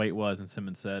him what his weight was, and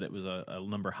Simmons said it was a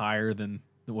number higher than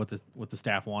what the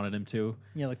staff wanted him to.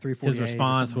 Yeah, like 348. His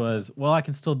response was, "Well, I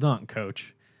can still dunk,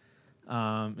 coach."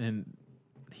 And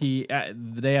he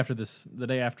the day after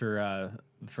the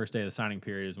first day of the signing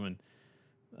period is when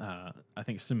I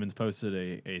think Simmons posted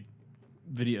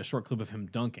a short clip of him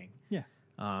dunking. Yeah.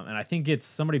 And I think it's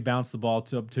somebody bounced the ball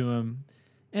up to him,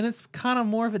 and it's kind of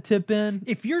more of a tip in.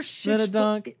 If you're 6 foot,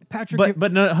 dunk, Patrick,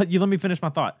 but no, you let me finish my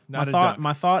thought. Dunk.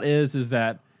 My thought is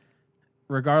that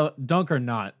regardless, dunk or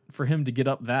not, for him to get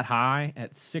up that high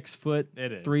at 6 foot,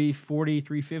 It is. 340,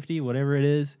 350, whatever it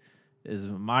is, is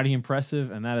mighty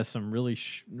impressive, and that is some really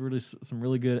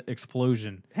good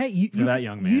explosion. Hey, you, for that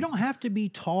young man. You don't have to be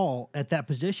tall at that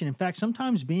position. In fact,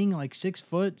 sometimes being like 6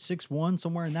 foot, 6'1",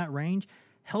 somewhere in that range,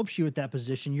 helps you at that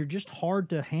position. You're just hard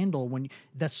to handle when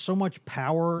that's so much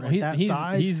power at that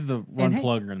size. He's the run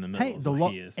plugger in the middle.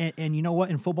 Hey, he is. And you know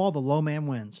what? In football, the low man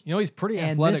wins. You know, he's pretty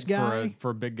And athletic this guy- for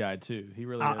a big guy too. He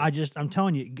really is. I'm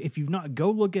telling you, if you've not,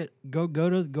 go look at go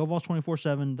to GoVols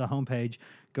 24/7, the homepage.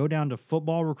 Go down to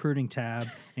football recruiting tab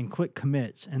and click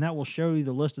commits, and that will show you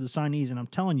the list of the signees. And I'm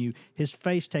telling you, his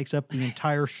face takes up the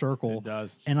entire circle. It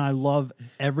does. And I love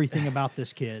everything about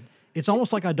this kid. It's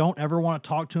almost like I don't ever want to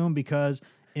talk to him because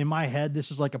in my head this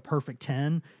is like a perfect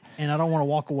 10, and I don't want to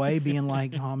walk away being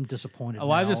like, oh, I'm disappointed.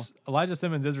 Elijah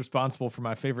Simmons is responsible for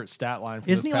my favorite stat line.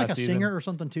 From Isn't this he like past a season. singer or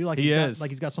something too? Like He is.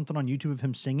 he's got something on YouTube of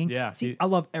him singing. Yeah, See, I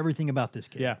love everything about this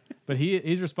kid. Yeah, but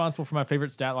he's responsible for my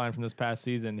favorite stat line from this past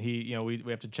season. We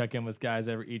have to check in with guys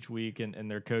each week and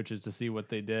their coaches to see what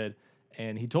they did.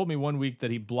 And he told me one week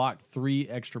that he blocked 3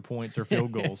 extra points or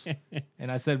field goals. And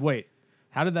I said, wait,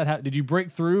 how did that happen? Did you break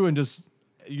through and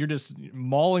you're just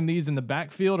mauling these in the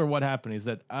backfield, or what happened? He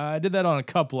said, I did that on a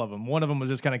couple of them. One of them was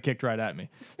just kind of kicked right at me.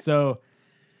 So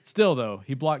still, though,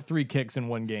 he blocked 3 kicks in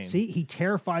one game. See, he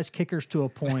terrifies kickers to a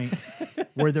point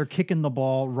where they're kicking the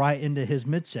ball right into his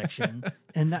midsection.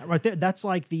 And that right there, that's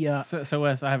like the So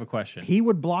Wes, I have a question. he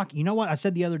would block. You know what? I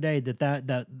said the other day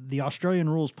that the Australian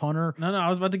rules punter. No, I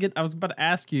was about to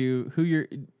ask you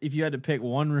if you had to pick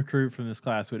one recruit from this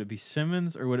class, would it be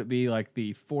Simmons or would it be like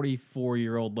the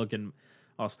 44-year-old looking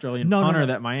Australian punter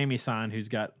that Miami signed, who's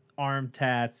got arm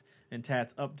tats and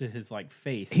tats up to his like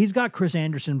face? He's got Chris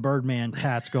Anderson Birdman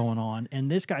tats going on.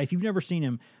 And this guy, if you've never seen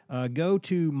him, go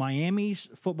to Miami's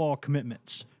football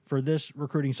commitments for this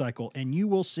recruiting cycle, and you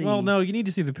will see. Well, no, you need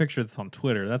to see the picture that's on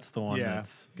Twitter. That's the one. Yeah.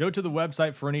 That's Go to the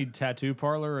website for any tattoo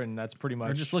parlor, and that's pretty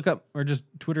much. or just look up or just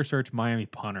Twitter search Miami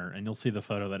punter, and you'll see the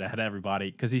photo that had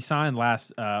everybody because he signed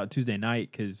last Tuesday night.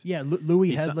 Because Yeah,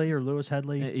 Louis Headley or Lewis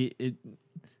Headley.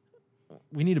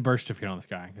 we need a birth certificate on this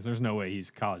guy because there's no way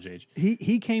he's college age.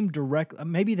 He came direct.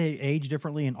 Maybe they age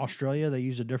differently in Australia. They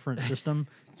use a different system.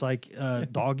 It's like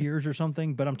dog years or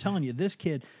something. But I'm telling you, this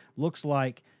kid looks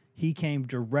like he came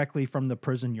directly from the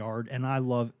prison yard, and I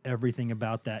love everything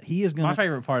about that. He is going. My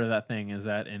favorite part of that thing is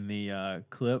that in the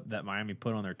clip that Miami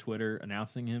put on their Twitter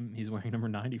announcing him, he's wearing number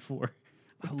 94.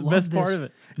 The best part of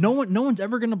it. No one's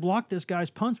ever going to block this guy's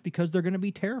punts because they're going to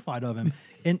be terrified of him.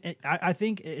 and I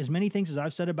think as many things as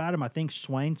I've said about him, I think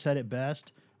Swain said it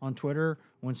best on Twitter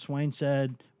when Swain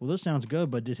said, well, this sounds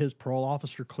good, but did his parole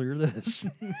officer clear this?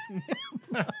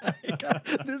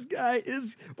 This guy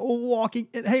is walking.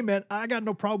 And hey, man, I got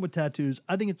no problem with tattoos.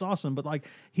 I think it's awesome. But like,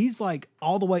 he's like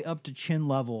all the way up to chin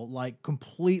level, like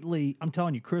completely. I'm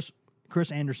telling you, Chris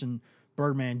Anderson,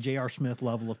 Birdman, J.R. Smith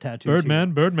level of tattoos.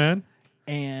 Birdman.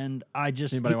 And I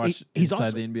just Anybody watch he's Inside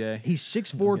also, the NBA? He's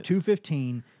 6'4",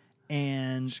 215,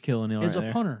 and Just killing it is right a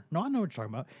there. punter. No, I know what you're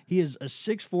talking about. He is a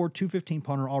 6'4", 215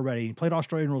 punter already. He played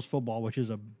Australian rules football, which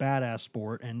is a badass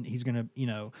sport, and he's gonna,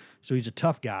 so he's a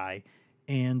tough guy.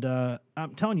 And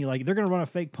I'm telling you, like, they're gonna run a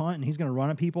fake punt, and he's gonna run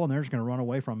at people, and they're just gonna run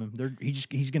away from him. He's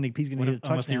gonna hit a touchdown.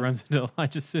 Unless he runs into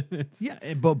Elijah Simmons.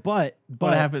 Yeah, but What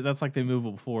happened? That's like the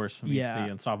immovable force meets Yeah.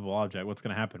 the unstoppable object. What's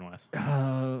going to happen, Wes?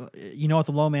 you know what?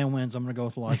 The low man wins. I'm gonna go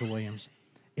with Elijah Williams.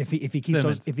 If he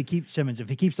keeps Simmons, if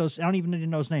he keeps those, I don't even need to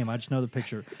know his name. I just know the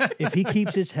picture. If he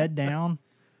keeps his head down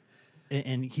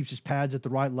and he keeps his pads at the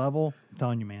right level, I'm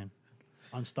telling you, man,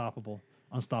 unstoppable.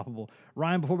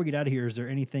 Ryan, before we get out of here, is there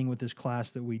anything with this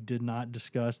class that we did not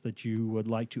discuss that you would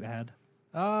like to add?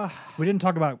 We didn't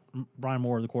talk about Brian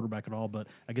Moore, the quarterback, at all, but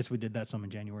I guess we did that some in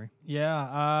January. Yeah,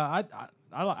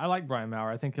 I like Brian Maurer.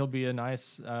 I think he'll be a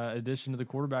nice addition to the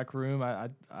quarterback room. I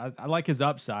like his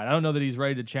upside. I don't know that he's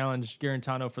ready to challenge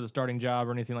Garantano for the starting job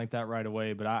or anything like that right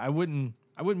away, but I wouldn't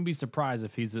be surprised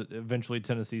if he's eventually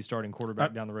Tennessee's starting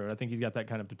quarterback down the road. I think he's got that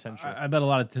kind of potential. I bet a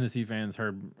lot of Tennessee fans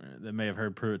may have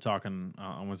heard Pruitt talking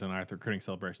on Wednesday night at the recruiting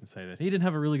celebration say that he didn't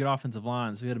have a really good offensive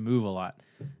line, so he had to move a lot.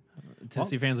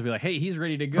 Tennessee fans will be like, hey, he's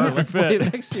ready to go. Let's play him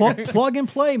next year. Plug and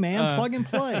play, man. Plug and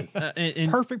play.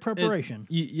 Perfect preparation.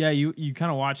 You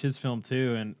kind of watch his film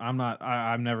too, and I'm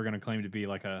never going to claim to be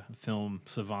like a film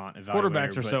savant evaluator.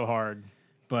 Quarterbacks are so hard.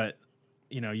 But,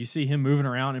 you see him moving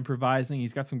around, improvising.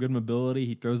 He's got some good mobility.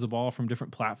 He throws the ball from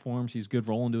different platforms. He's good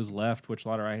rolling to his left, which a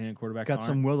lot of right-handed quarterbacks got aren't.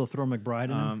 some will to throw McBride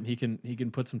in him. He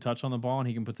can put some touch on the ball, and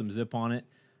he can put some zip on it.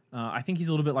 I think he's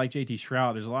a little bit like JT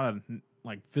Shroud. There's a lot of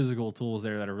like physical tools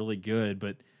there that are really good,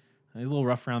 but he's a little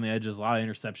rough around the edges. A lot of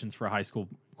interceptions for a high school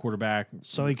quarterback.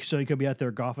 So he could be out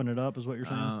there golfing it up, is what you're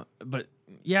saying?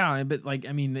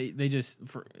 They just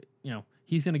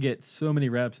he's going to get so many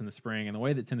reps in the spring, and the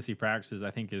way that Tennessee practices,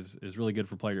 I think, is really good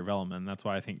for player development. And that's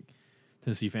why I think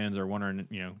Tennessee fans are wondering,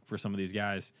 for some of these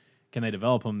guys, can they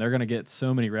develop them? They're going to get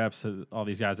so many reps, all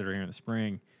these guys that are here in the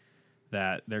spring,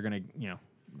 that they're going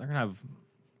to have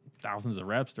thousands of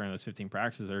reps during those 15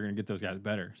 practices. They're going to get those guys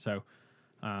better. So,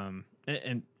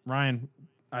 and Ryan,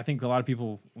 I think a lot of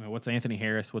people, what's Anthony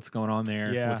Harris? What's going on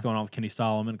there? Yeah. What's going on with Kenny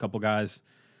Solomon? A couple guys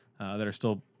that are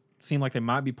still seem like they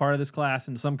might be part of this class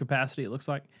in some capacity, it looks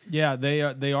like. Yeah,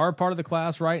 they are part of the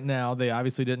class right now. They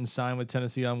obviously didn't sign with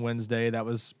Tennessee on Wednesday. That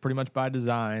was pretty much by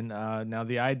design. Now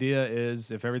the idea is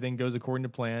if everything goes according to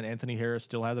plan, Anthony Harris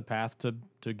still has a path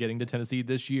to getting to Tennessee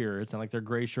this year. It's not like they're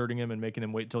gray shirting him and making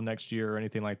him wait till next year or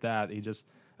anything like that. He just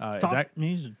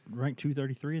he's ranked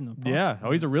 233 in the yeah.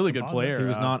 Oh, he's a really good player. He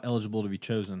was not eligible to be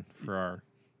chosen for our.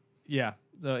 Yeah,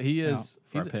 he is.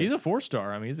 Yeah, He's a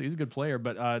 4-star. I mean, he's a good player,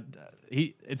 but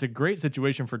it's a great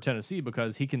situation for Tennessee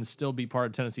because he can still be part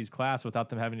of Tennessee's class without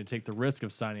them having to take the risk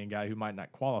of signing a guy who might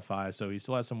not qualify. So he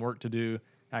still has some work to do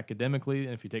academically,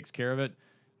 and if he takes care of it,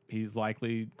 he's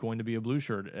likely going to be a blue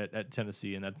shirt at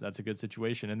Tennessee, and that's a good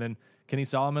situation. And then Kenny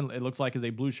Solomon, it looks like, is a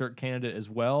blue shirt candidate as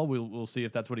well. We'll see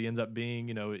if that's what he ends up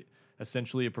being.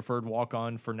 Essentially a preferred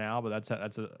walk-on for now, but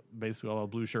that's basically all a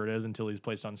blue shirt is until he's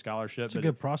placed on scholarship. It's a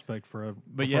good prospect for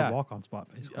a walk-on spot,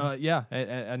 basically. Yeah,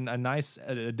 and a nice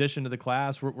addition to the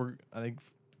class. I think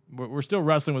we're still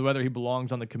wrestling with whether he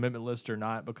belongs on the commitment list or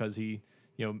not because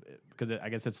because I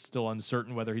guess it's still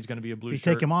uncertain whether he's going to be a blue shirt. If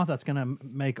you take him off, that's going to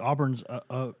make Auburn's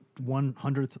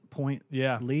 100th point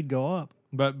lead go up.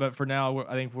 But for now,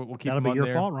 I think we'll keep him on there. That'll be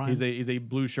your fault, Ryan. He's a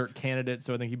blue shirt candidate,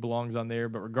 so I think he belongs on there.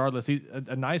 But regardless, he's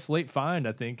a nice late find,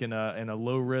 I think, in a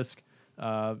low risk,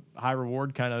 high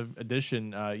reward kind of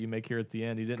addition you make here at the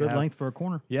end. He didn't good have length for a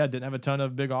corner. Yeah, didn't have a ton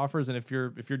of big offers. And if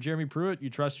you're Jeremy Pruitt, you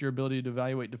trust your ability to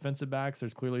evaluate defensive backs.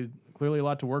 There's clearly a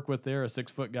lot to work with there. A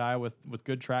 6-foot guy with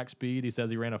good track speed. He says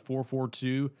he ran a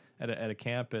 4.42 at a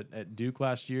camp at Duke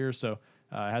last year. So.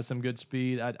 Has some good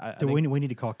speed. I think we need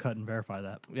to call Cut and verify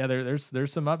that. Yeah,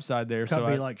 there's some upside there. Cut so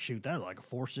be like, shoot, that's like a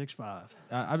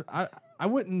 4.65. I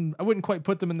wouldn't quite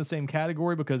put them in the same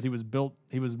category because he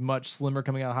was much slimmer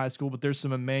coming out of high school. But there's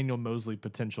some Emmanuel Mosley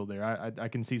potential there. I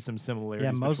can see some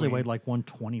similarities. Yeah, Mosley weighed like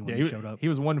 120 when he showed up. He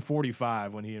was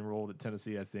 145 when he enrolled at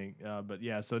Tennessee, I think. But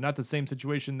yeah, so not the same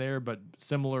situation there, but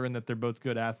similar in that they're both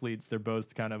good athletes. They're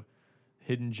both kind of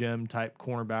hidden gem type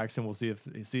cornerbacks, and we'll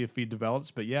see if he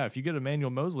develops. But yeah, if you get Emmanuel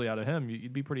Mosley out of him,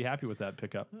 you'd be pretty happy with that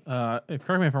pickup. Correct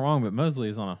me if I'm wrong, but Mosley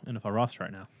is on an NFL roster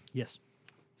right now. Yes.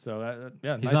 So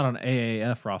yeah, he's not on an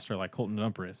AAF roster like Colton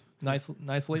Jumper is. Nice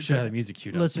late. Should have the music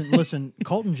queued up. Listen.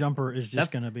 Colton Jumper is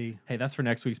just going to be. Hey, that's for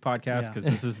next week's podcast because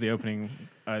this is the opening.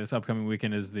 This upcoming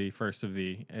weekend is the first of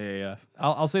the AAF.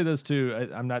 I'll say this too.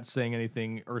 I'm not saying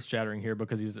anything earth-shattering here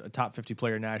because he's a top 50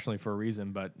 player nationally for a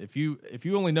reason. But if you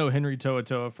only know Henry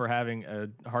To'oTo'o for having a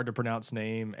hard to pronounce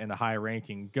name and a high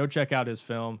ranking, go check out his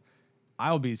film.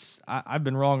 I've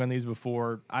been wrong on these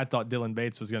before. I thought Dylan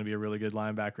Bates was going to be a really good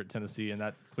linebacker at Tennessee, and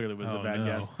that clearly was a bad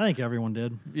guess. I think everyone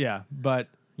did. Yeah, but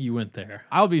you went there.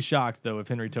 I'll be shocked though if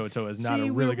Henry To'oTo'o is not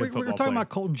a really good football player. We're talking about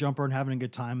Colton Jumper and having a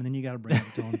good time, and then you got to bring up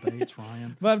Dylan Bates,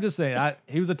 Ryan. But I'm just saying,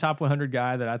 he was a top 100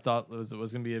 guy that I thought was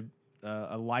going to be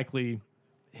a likely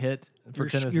hit for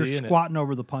Tennessee. You're squatting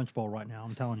over the punch bowl right now.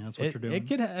 I'm telling you, that's what you're doing. It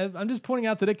can. I'm just pointing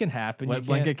out that it can happen. Wet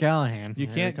blanket Callahan. You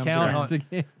can't count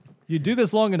on. You do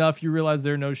this long enough, you realize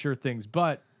there are no sure things.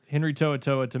 But Henry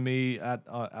To'oTo'o, to me, out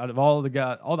of all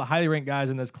the highly ranked guys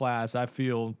in this class, I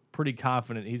feel pretty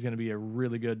confident he's going to be a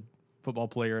really good football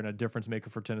player and a difference maker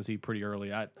for Tennessee pretty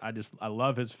early. I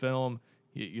love his film.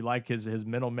 You like his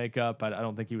mental makeup. I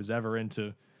don't think he was ever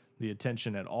into the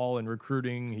attention at all in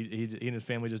recruiting. He and his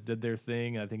family just did their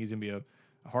thing. I think he's going to be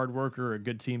a hard worker, a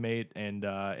good teammate, and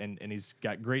he's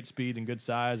got great speed and good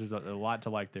size. There's a lot to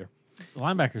like there. The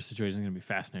linebacker situation is going to be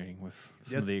fascinating with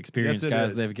some of the experienced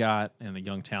guys they've got and the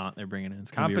young talent they're bringing in. It's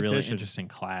going to be a really interesting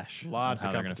clash. Lots of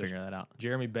how they're going to figure that out.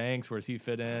 Jeremy Banks, where does he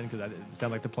fit in? Because it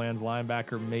sounds like the plan's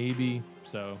linebacker, maybe.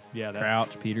 So yeah,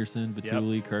 Crouch, Peterson,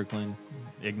 Batuli, Kirkland,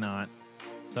 Ignat.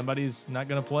 Somebody's not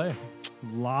going to play.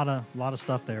 A lot of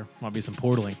stuff there. Might be some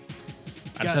portaling.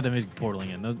 I just had to make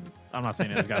portaling in. I'm not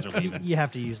saying those guys are leaving. You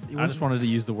have to use. I just wanted to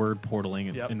use the word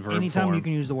portaling in verb Anytime form. you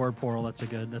can use the word portal, that's a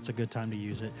good time to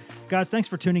use it. Guys, thanks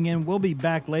for tuning in. We'll be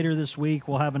back later this week.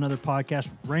 We'll have another podcast.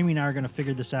 Ramey and I are going to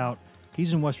figure this out.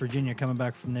 He's in West Virginia, coming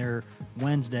back from there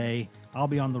Wednesday. I'll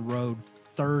be on the road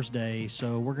Thursday,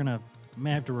 so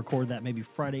may have to record that maybe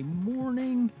Friday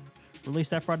morning. release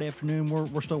that Friday afternoon.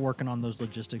 We're still working on those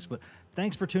logistics, but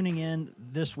thanks for tuning in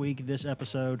this week, this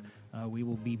episode. We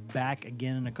will be back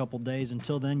again in a couple days.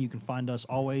 Until then, you can find us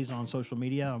always on social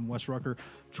media. I'm Wes Rucker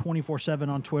 24/7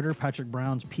 on Twitter. Patrick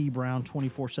Brown's P Brown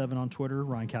 24/7 on Twitter.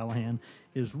 Ryan Callahan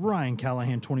is Ryan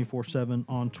Callahan 24/7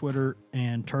 on Twitter.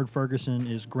 And Turd Ferguson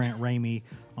is Grant Ramey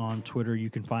on Twitter. You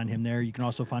can find him there. You can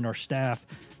also find our staff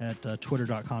at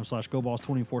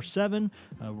twitter.com/GoVols247.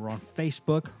 We're on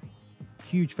Facebook.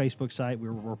 Huge Facebook site.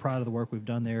 We're proud of the work we've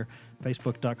done there.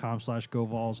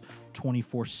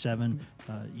 Facebook.com/GoVols247.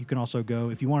 You can also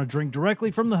go, if you want to drink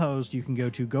directly from the host, you can go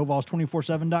to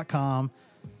GoVols247.com.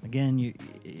 Again,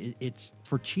 it's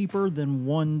for cheaper than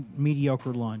one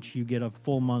mediocre lunch. You get a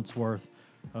full month's worth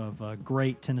of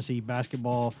great Tennessee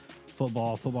basketball,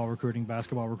 football recruiting,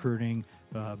 basketball recruiting,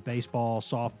 baseball,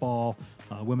 softball,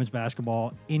 women's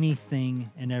basketball,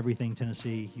 anything and everything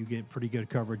Tennessee. You get pretty good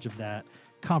coverage of that.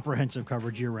 Comprehensive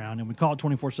coverage year-round, and we call it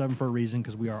 24/7 for a reason,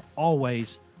 because we are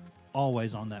always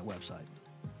on that website.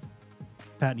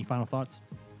 Pat, any final thoughts?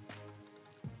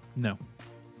 No.